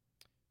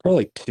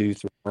 Probably like 2,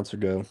 3 months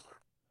ago.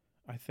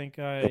 I think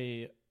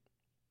I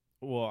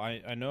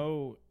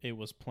know it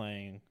was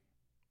playing.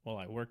 Well,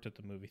 I worked at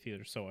the movie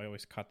theater, so I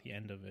always caught the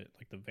end of it,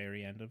 like the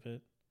very end of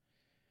it.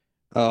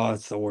 Oh,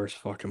 it's the worst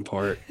fucking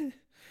part.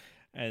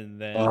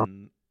 And Oh,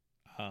 then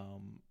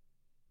um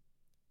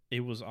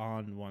it was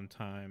on one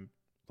time,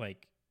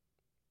 like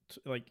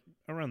like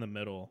around the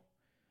middle,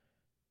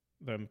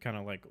 them kind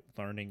of like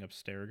learning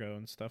Abstergo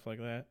and stuff like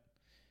that.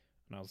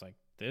 And I was like,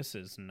 this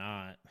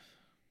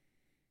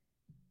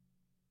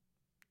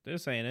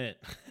ain't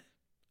it.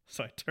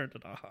 So I turned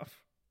it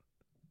off.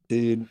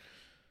 dude,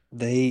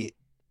 they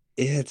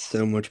it had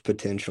so much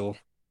potential.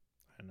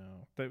 I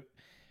know.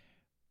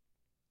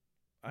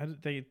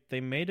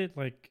 They made it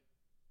like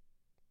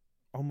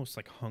almost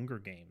like Hunger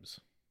Games.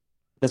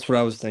 That's what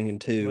I was thinking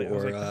too. Like I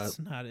was Or like, that's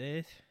not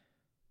it.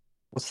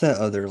 what's that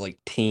other like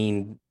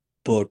teen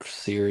book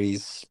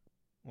series?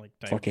 Like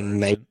Fucking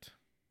make Divergent.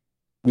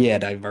 Yeah,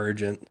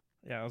 Divergent.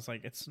 Yeah, I was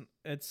like, it's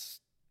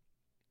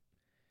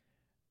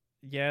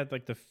yeah,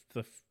 like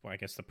well, I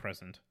guess the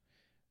present.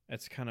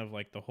 It's kind of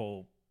like the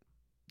whole,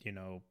 you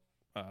know,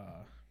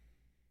 uh,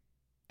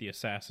 the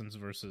assassins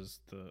versus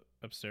the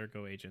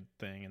Abstergo agent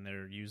thing, and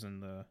they're using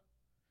the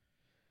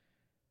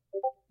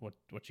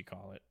what you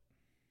call it,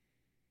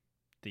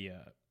 the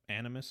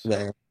animus.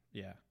 There.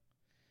 Yeah,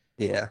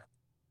 Yeah.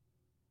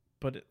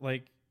 but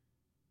like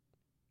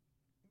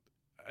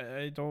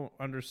I don't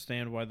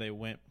understand why they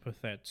went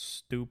with that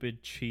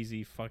stupid,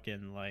 cheesy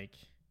fucking like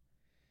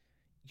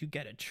you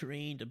gotta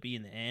train to be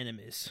an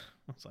animus.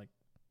 I was like,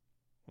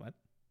 what?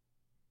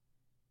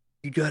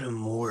 You gotta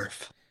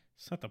morph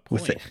It's not the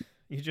with point. it.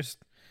 You just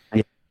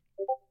Yeah.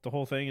 the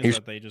whole thing is Here's,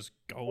 that they just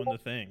go in the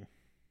thing.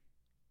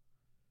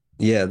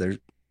 yeah,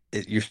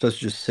 you're supposed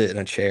to just sit in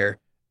a chair.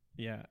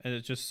 Yeah, and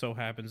it just so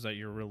happens that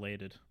you're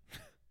related.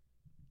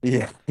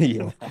 Yeah.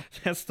 Yeah.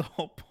 That's the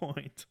whole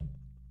point.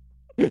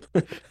 Dude,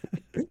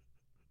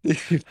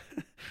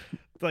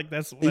 Like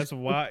that's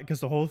why, because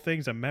the whole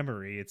thing's a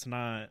memory. It's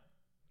not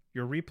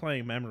you're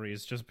replaying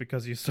memories just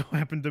because you so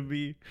happen to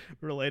be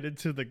related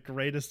to the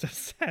greatest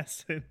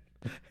assassin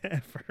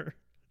ever.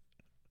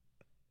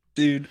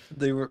 dude,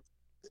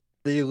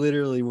 they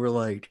literally were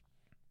like,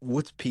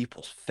 what's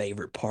people's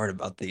favorite part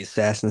about the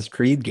Assassin's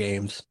Creed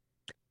games?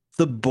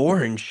 The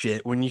boring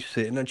shit when you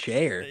sit in a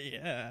chair.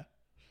 Yeah.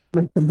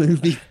 Like the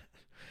movie.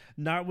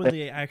 Not when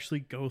they actually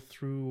go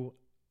through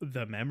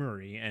the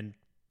memory and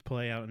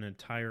play out an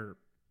entire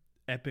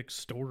epic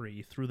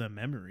story through the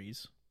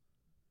memories.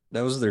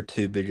 That was their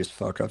two biggest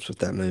fuck ups with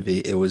that movie.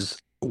 It was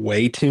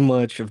way too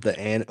much of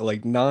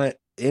like not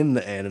in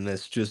the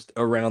Animus, just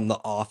around the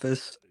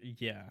office,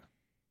 Yeah.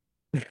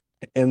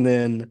 and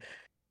then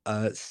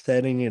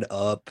setting it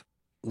up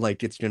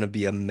like it's gonna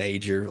be a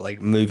major like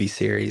movie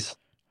series.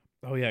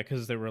 Oh yeah,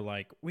 because they were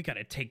like, we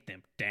gotta take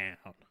them down.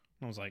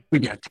 I was like, We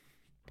got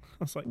I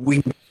was like,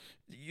 we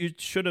you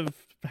should have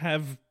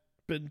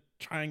been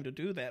trying to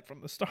do that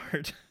from the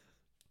start.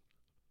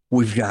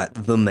 we've got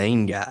the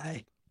main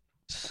guy,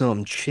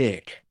 some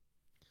chick,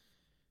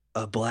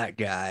 a black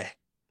guy,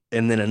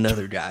 and then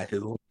another guy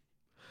who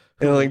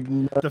and Who like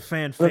no, the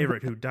fan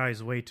favorite who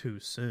dies way too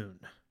soon.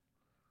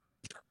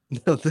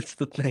 no, that's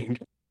the thing.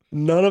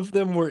 None of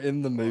them were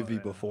in the Oh, movie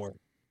yeah. before.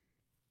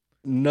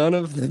 None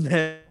of them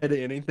had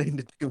anything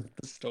to do with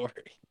the story.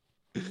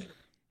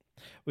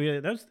 Well, yeah,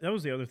 that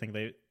was the other thing.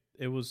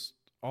 It was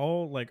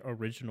all like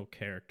original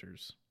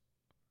characters.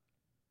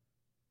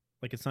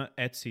 Like it's not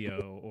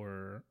Ezio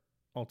or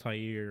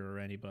Altair or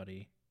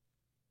anybody.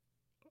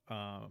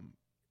 Um,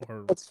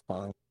 or That's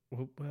fine.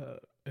 who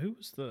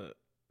was the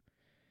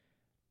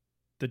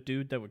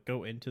dude that would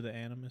go into the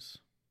Animus?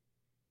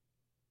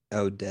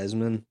 Oh,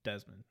 Desmond.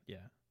 Desmond.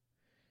 Yeah.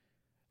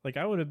 Like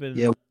I would have been.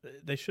 Yeah,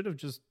 They should have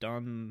just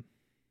done.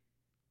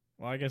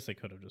 Well, I guess they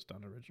could have just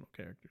done original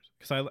characters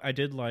because I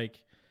did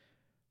like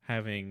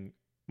having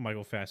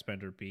Michael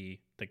Fassbender be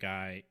the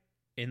guy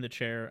in the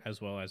chair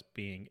as well as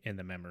being in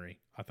the memory.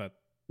 I thought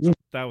yeah,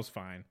 that was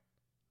fine,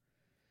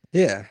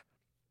 yeah.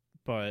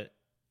 but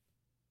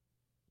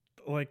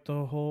like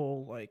the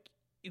whole like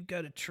you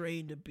got to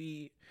train to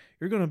be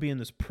you're going to be in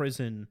this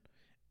prison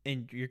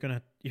and you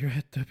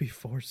have to be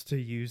forced to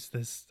use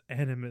this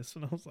animus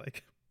and I was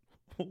like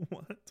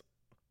what?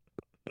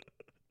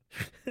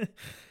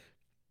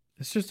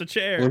 It's just a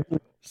chair. Well,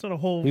 It's not a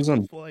whole he's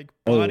on. like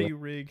Oh, body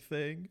rig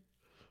thing.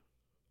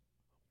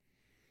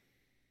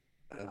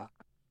 Uh,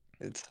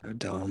 it's so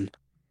dumb.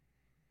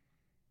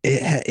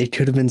 It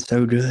could have been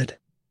so good.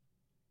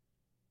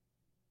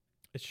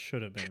 It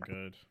should have been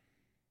good.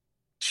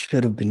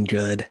 Should have been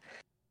good.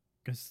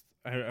 Because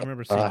I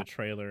remember seeing Uh, the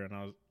trailer, and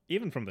I was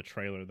even from the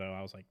trailer though,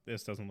 I was like,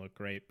 this doesn't look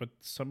great. But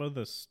some of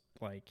this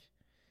like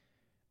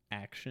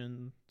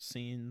action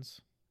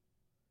scenes,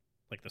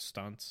 like the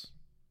stunts,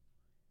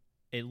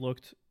 it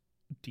looked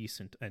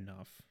decent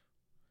enough.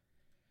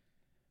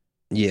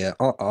 yeah.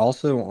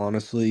 Also,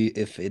 honestly,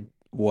 if it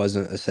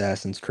wasn't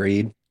Assassin's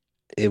Creed,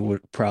 it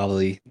would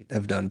probably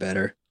have done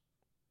better.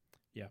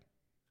 Yeah.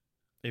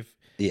 If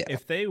Yeah.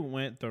 if they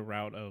went the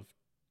route of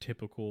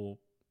typical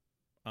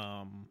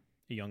um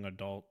young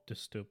adult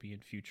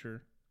dystopian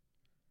future,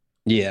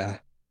 Yeah.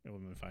 it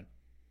would have been fine.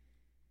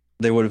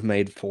 They would have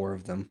made four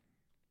of them.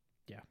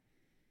 Yeah.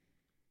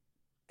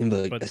 And be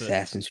like But the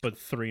Assassin's Creed. but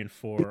 3 and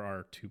 4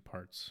 are 2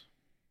 parts.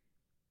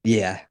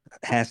 Yeah,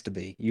 has to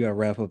be. You gotta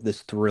wrap up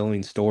this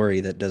thrilling story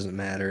that doesn't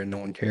matter and no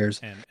one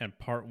cares. And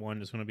part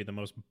 1 is going to be the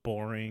most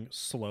boring,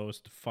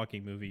 slowest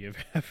fucking movie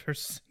you've ever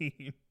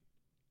seen.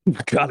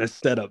 Gotta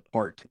set up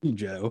part two,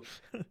 Joe.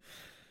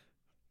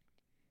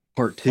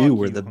 Part two, Fuck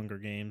where you, the Hunger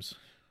Games.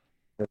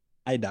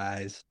 guy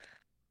dies.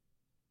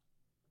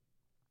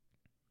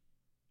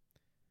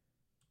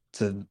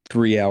 It's a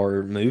 3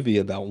 hour movie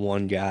about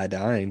one guy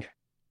dying.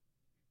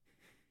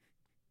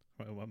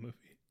 Wait, what movie?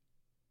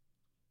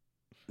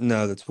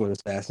 No, that's what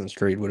Assassin's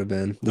Creed would have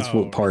been. That's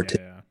Oh, what part two.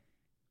 yeah.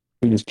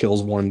 He just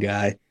kills one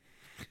guy,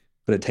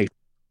 but it takes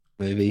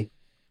the movie.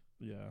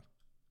 Yeah.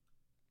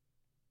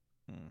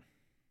 Hmm.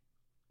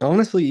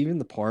 Honestly, even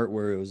the part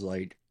where it was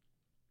like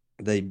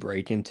they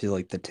break into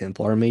like the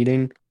Templar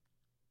meeting,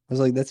 I was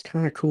like, that's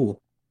kind of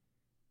cool.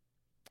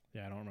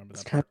 Yeah, I don't remember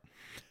It's that kind part.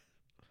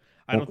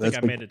 I don't think that's I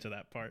like made it to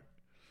that part.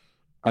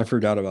 I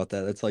forgot about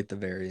that. That's like the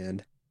very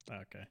end.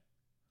 Okay.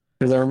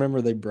 Because I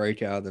remember they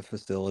break out of the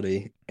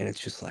facility and it's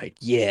just like,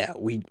 yeah,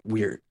 We're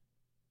we're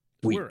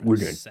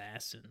gonna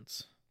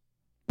assassins.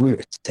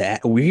 we're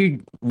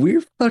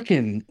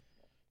fucking.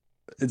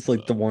 It's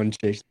like the one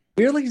chase.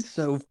 We're like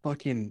so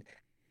fucking.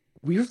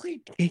 We're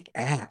like kick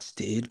ass,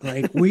 dude.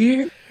 Like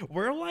We're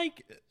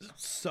like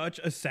such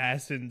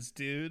assassins,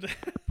 dude.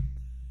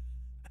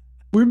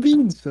 we're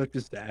being such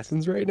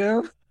assassins right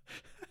now.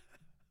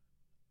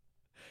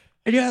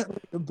 I got like,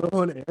 a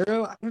bow and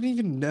arrow. I don't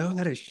even know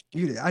how to shoot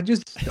it. I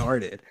just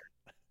started.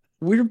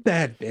 We're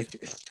bad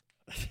bitches.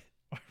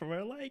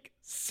 We're like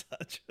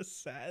such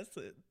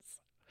assassins.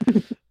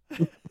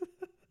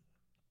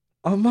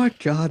 Oh my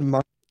god,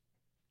 my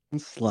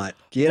slut.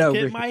 Get Look over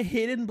at here. my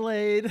hidden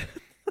blade.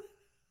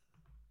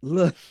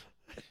 Look.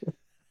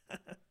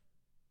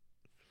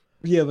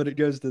 Yeah, but it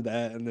goes to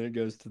that, and then it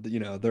goes to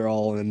the, they're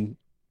all in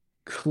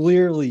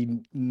clearly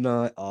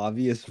not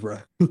obvious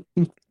rows.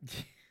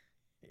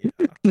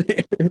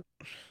 Yeah.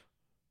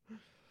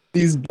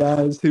 These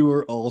guys who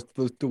are all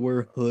supposed to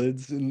wear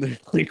hoods, and they're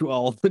like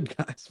all the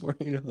guys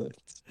wearing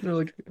hoods.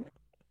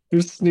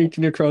 They're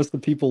sneaking across the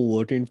people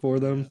looking for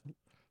them.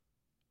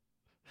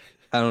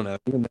 I don't know.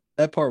 Even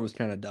that part was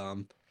kind of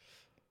dumb.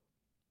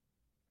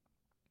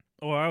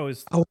 Well, I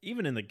always, Oh,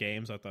 even in the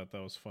games, I thought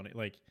that was funny.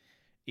 Like,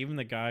 even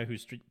the guy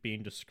who's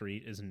being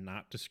discreet is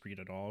not discreet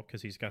at all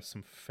because he's got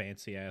some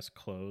fancy ass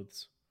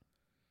clothes.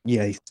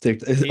 yeah, he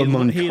sticks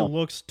He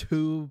looks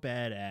too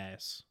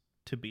badass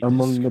to be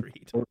among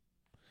discreet.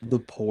 the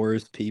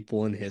poorest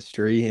people in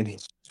history, and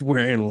he's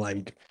wearing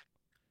like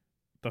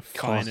The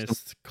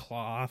finest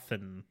cloth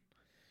and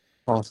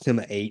cost him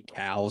 8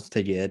 cows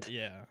to get.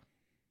 yeah,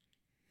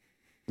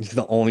 He's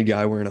the only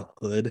guy wearing a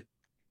hood.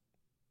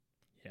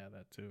 yeah,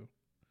 that too.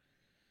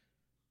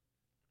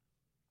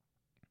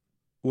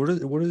 What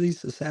do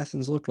these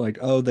assassins look like?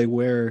 Oh, they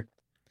wear.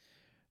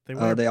 They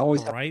wear They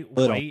always have bright a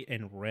hood on. white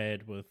and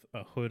red with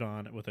a hood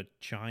on it with a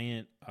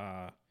giant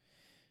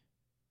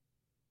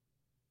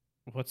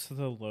what's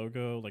the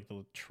logo? Like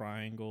the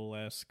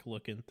triangle-esque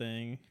looking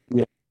thing.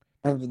 Yeah,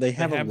 they They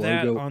have a have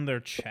that logo. on their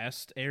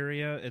chest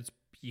area.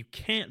 You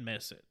can't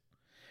miss it.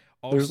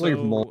 There's like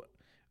Also,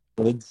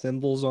 hood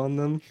symbols on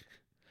them.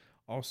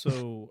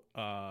 also,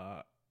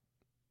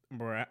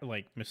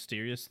 like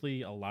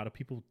mysteriously, a lot of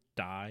people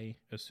die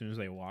as soon as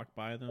they walk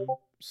by them.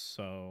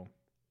 So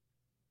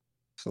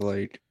So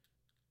like,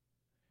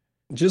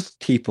 just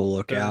keep a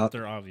lookout.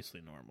 they're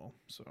obviously normal.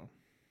 So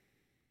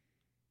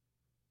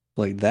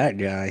Like that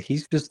guy,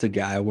 he's just a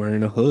guy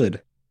wearing a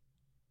hood.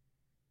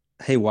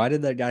 Hey, why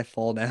did that guy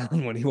fall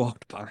down when he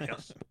walked by him?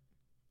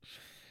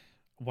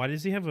 why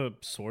does he have a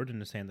sword in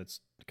his hand that's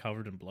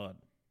covered in blood?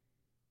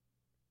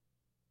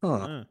 Huh.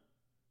 Huh.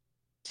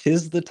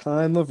 'Tis the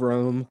time of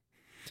Rome.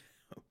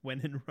 When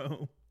in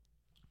Rome.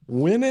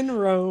 When in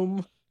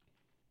Rome,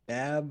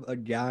 stab a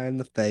guy in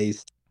the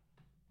face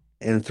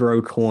and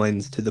throw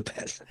coins to the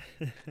peasant.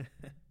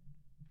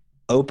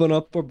 Open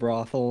up a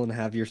brothel and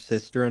have your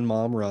sister and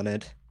mom run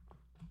it.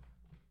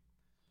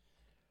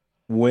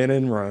 When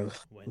in Rome.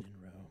 When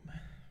in Rome.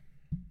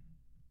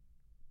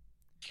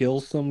 Kill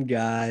some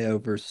guy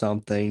over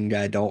something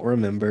I don't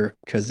remember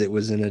because it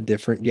was in a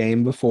different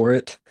game before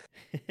it.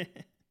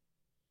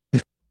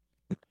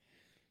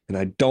 and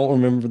I don't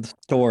remember the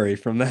story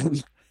from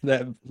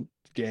that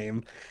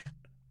game.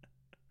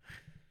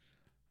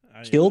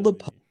 Kill the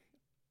puppy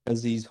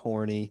because he's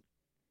horny.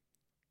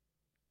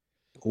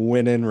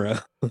 Win in row.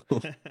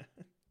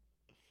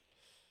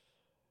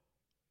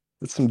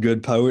 That's some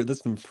good poet.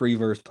 That's some free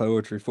verse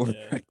poetry for me.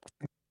 Yeah.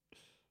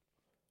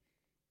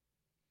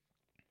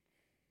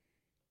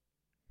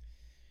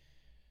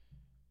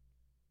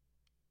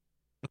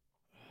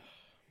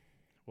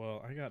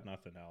 Well, I got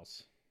nothing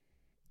else.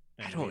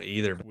 I And don't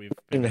either. We've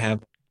Even been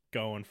have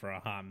going for a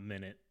hot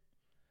minute.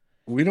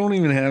 we don't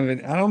even have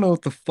it. I don't know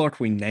what the fuck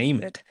we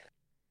name it.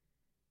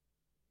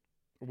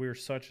 We're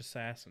such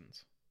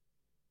assassins.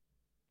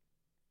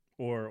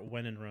 Or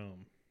when in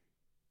Rome.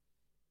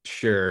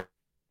 Sure.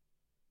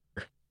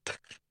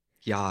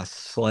 Yeah,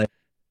 slay.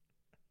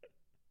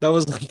 That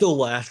was like the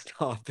last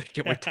topic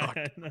we talked.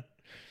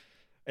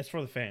 It's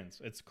for the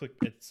fans. It's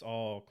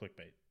all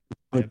clickbait.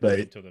 You have to Clickbait. wait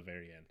until the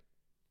very end.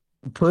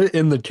 Put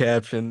in the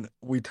caption,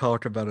 we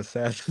talk about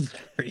Assassin's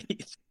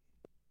Creed.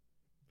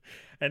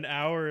 An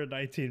hour and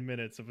 19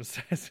 minutes of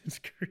Assassin's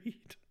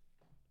Creed.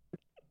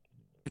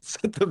 It's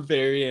at the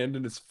very end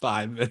and it's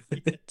 5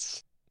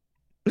 minutes.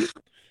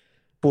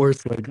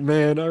 Forrest's like,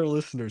 man, our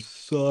listeners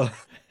suck.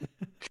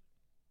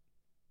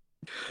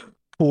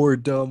 Poor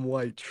dumb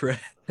white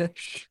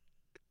trash.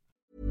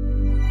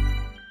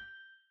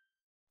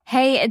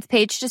 Hey, it's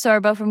Paige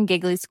DeSorbo from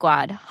Giggly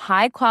Squad.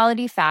 High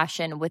quality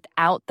fashion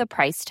without the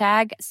price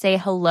tag. Say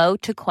hello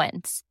to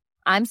Quince.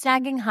 I'm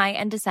snagging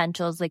high-end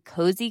essentials like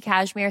cozy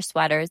cashmere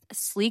sweaters,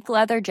 sleek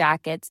leather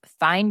jackets,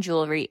 fine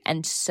jewelry,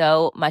 and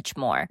so much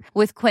more.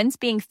 With Quince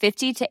being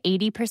 50 to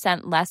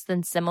 80% less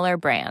than similar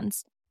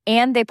brands.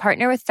 And they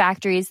partner with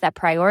factories that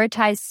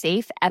prioritize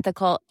safe,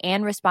 ethical,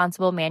 and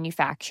responsible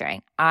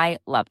manufacturing. I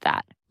love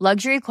that.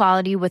 Luxury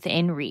quality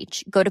within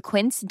reach. Go to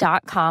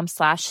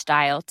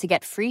quince.com/style to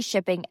get free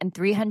shipping and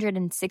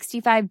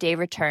 365-day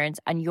returns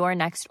on your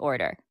next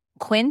order.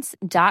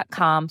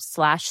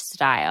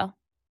 Quince.com/style.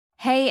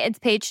 Hey, it's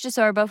Paige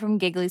DeSorbo from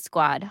Giggly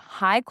Squad.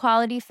 High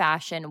quality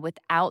fashion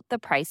without the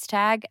price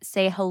tag.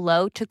 Say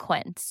hello to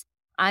Quince.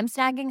 I'm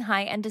snagging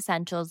high-end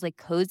essentials like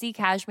cozy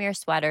cashmere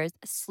sweaters,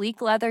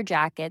 sleek leather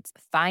jackets,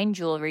 fine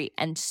jewelry,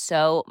 and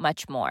so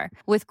much more.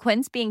 With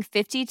Quince being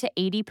 50 to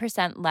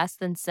 80% less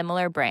than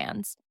similar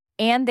brands.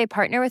 And they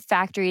partner with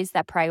factories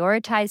that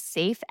prioritize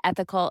safe,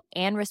 ethical,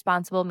 and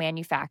responsible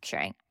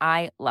manufacturing.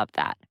 I love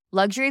that.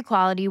 Luxury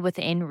quality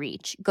within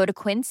reach. Go to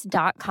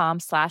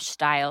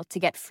quince.com/style to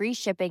get free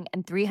shipping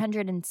and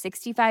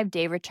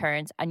 365-day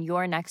returns on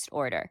your next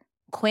order.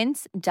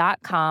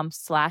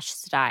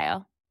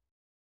 Quince.com/style.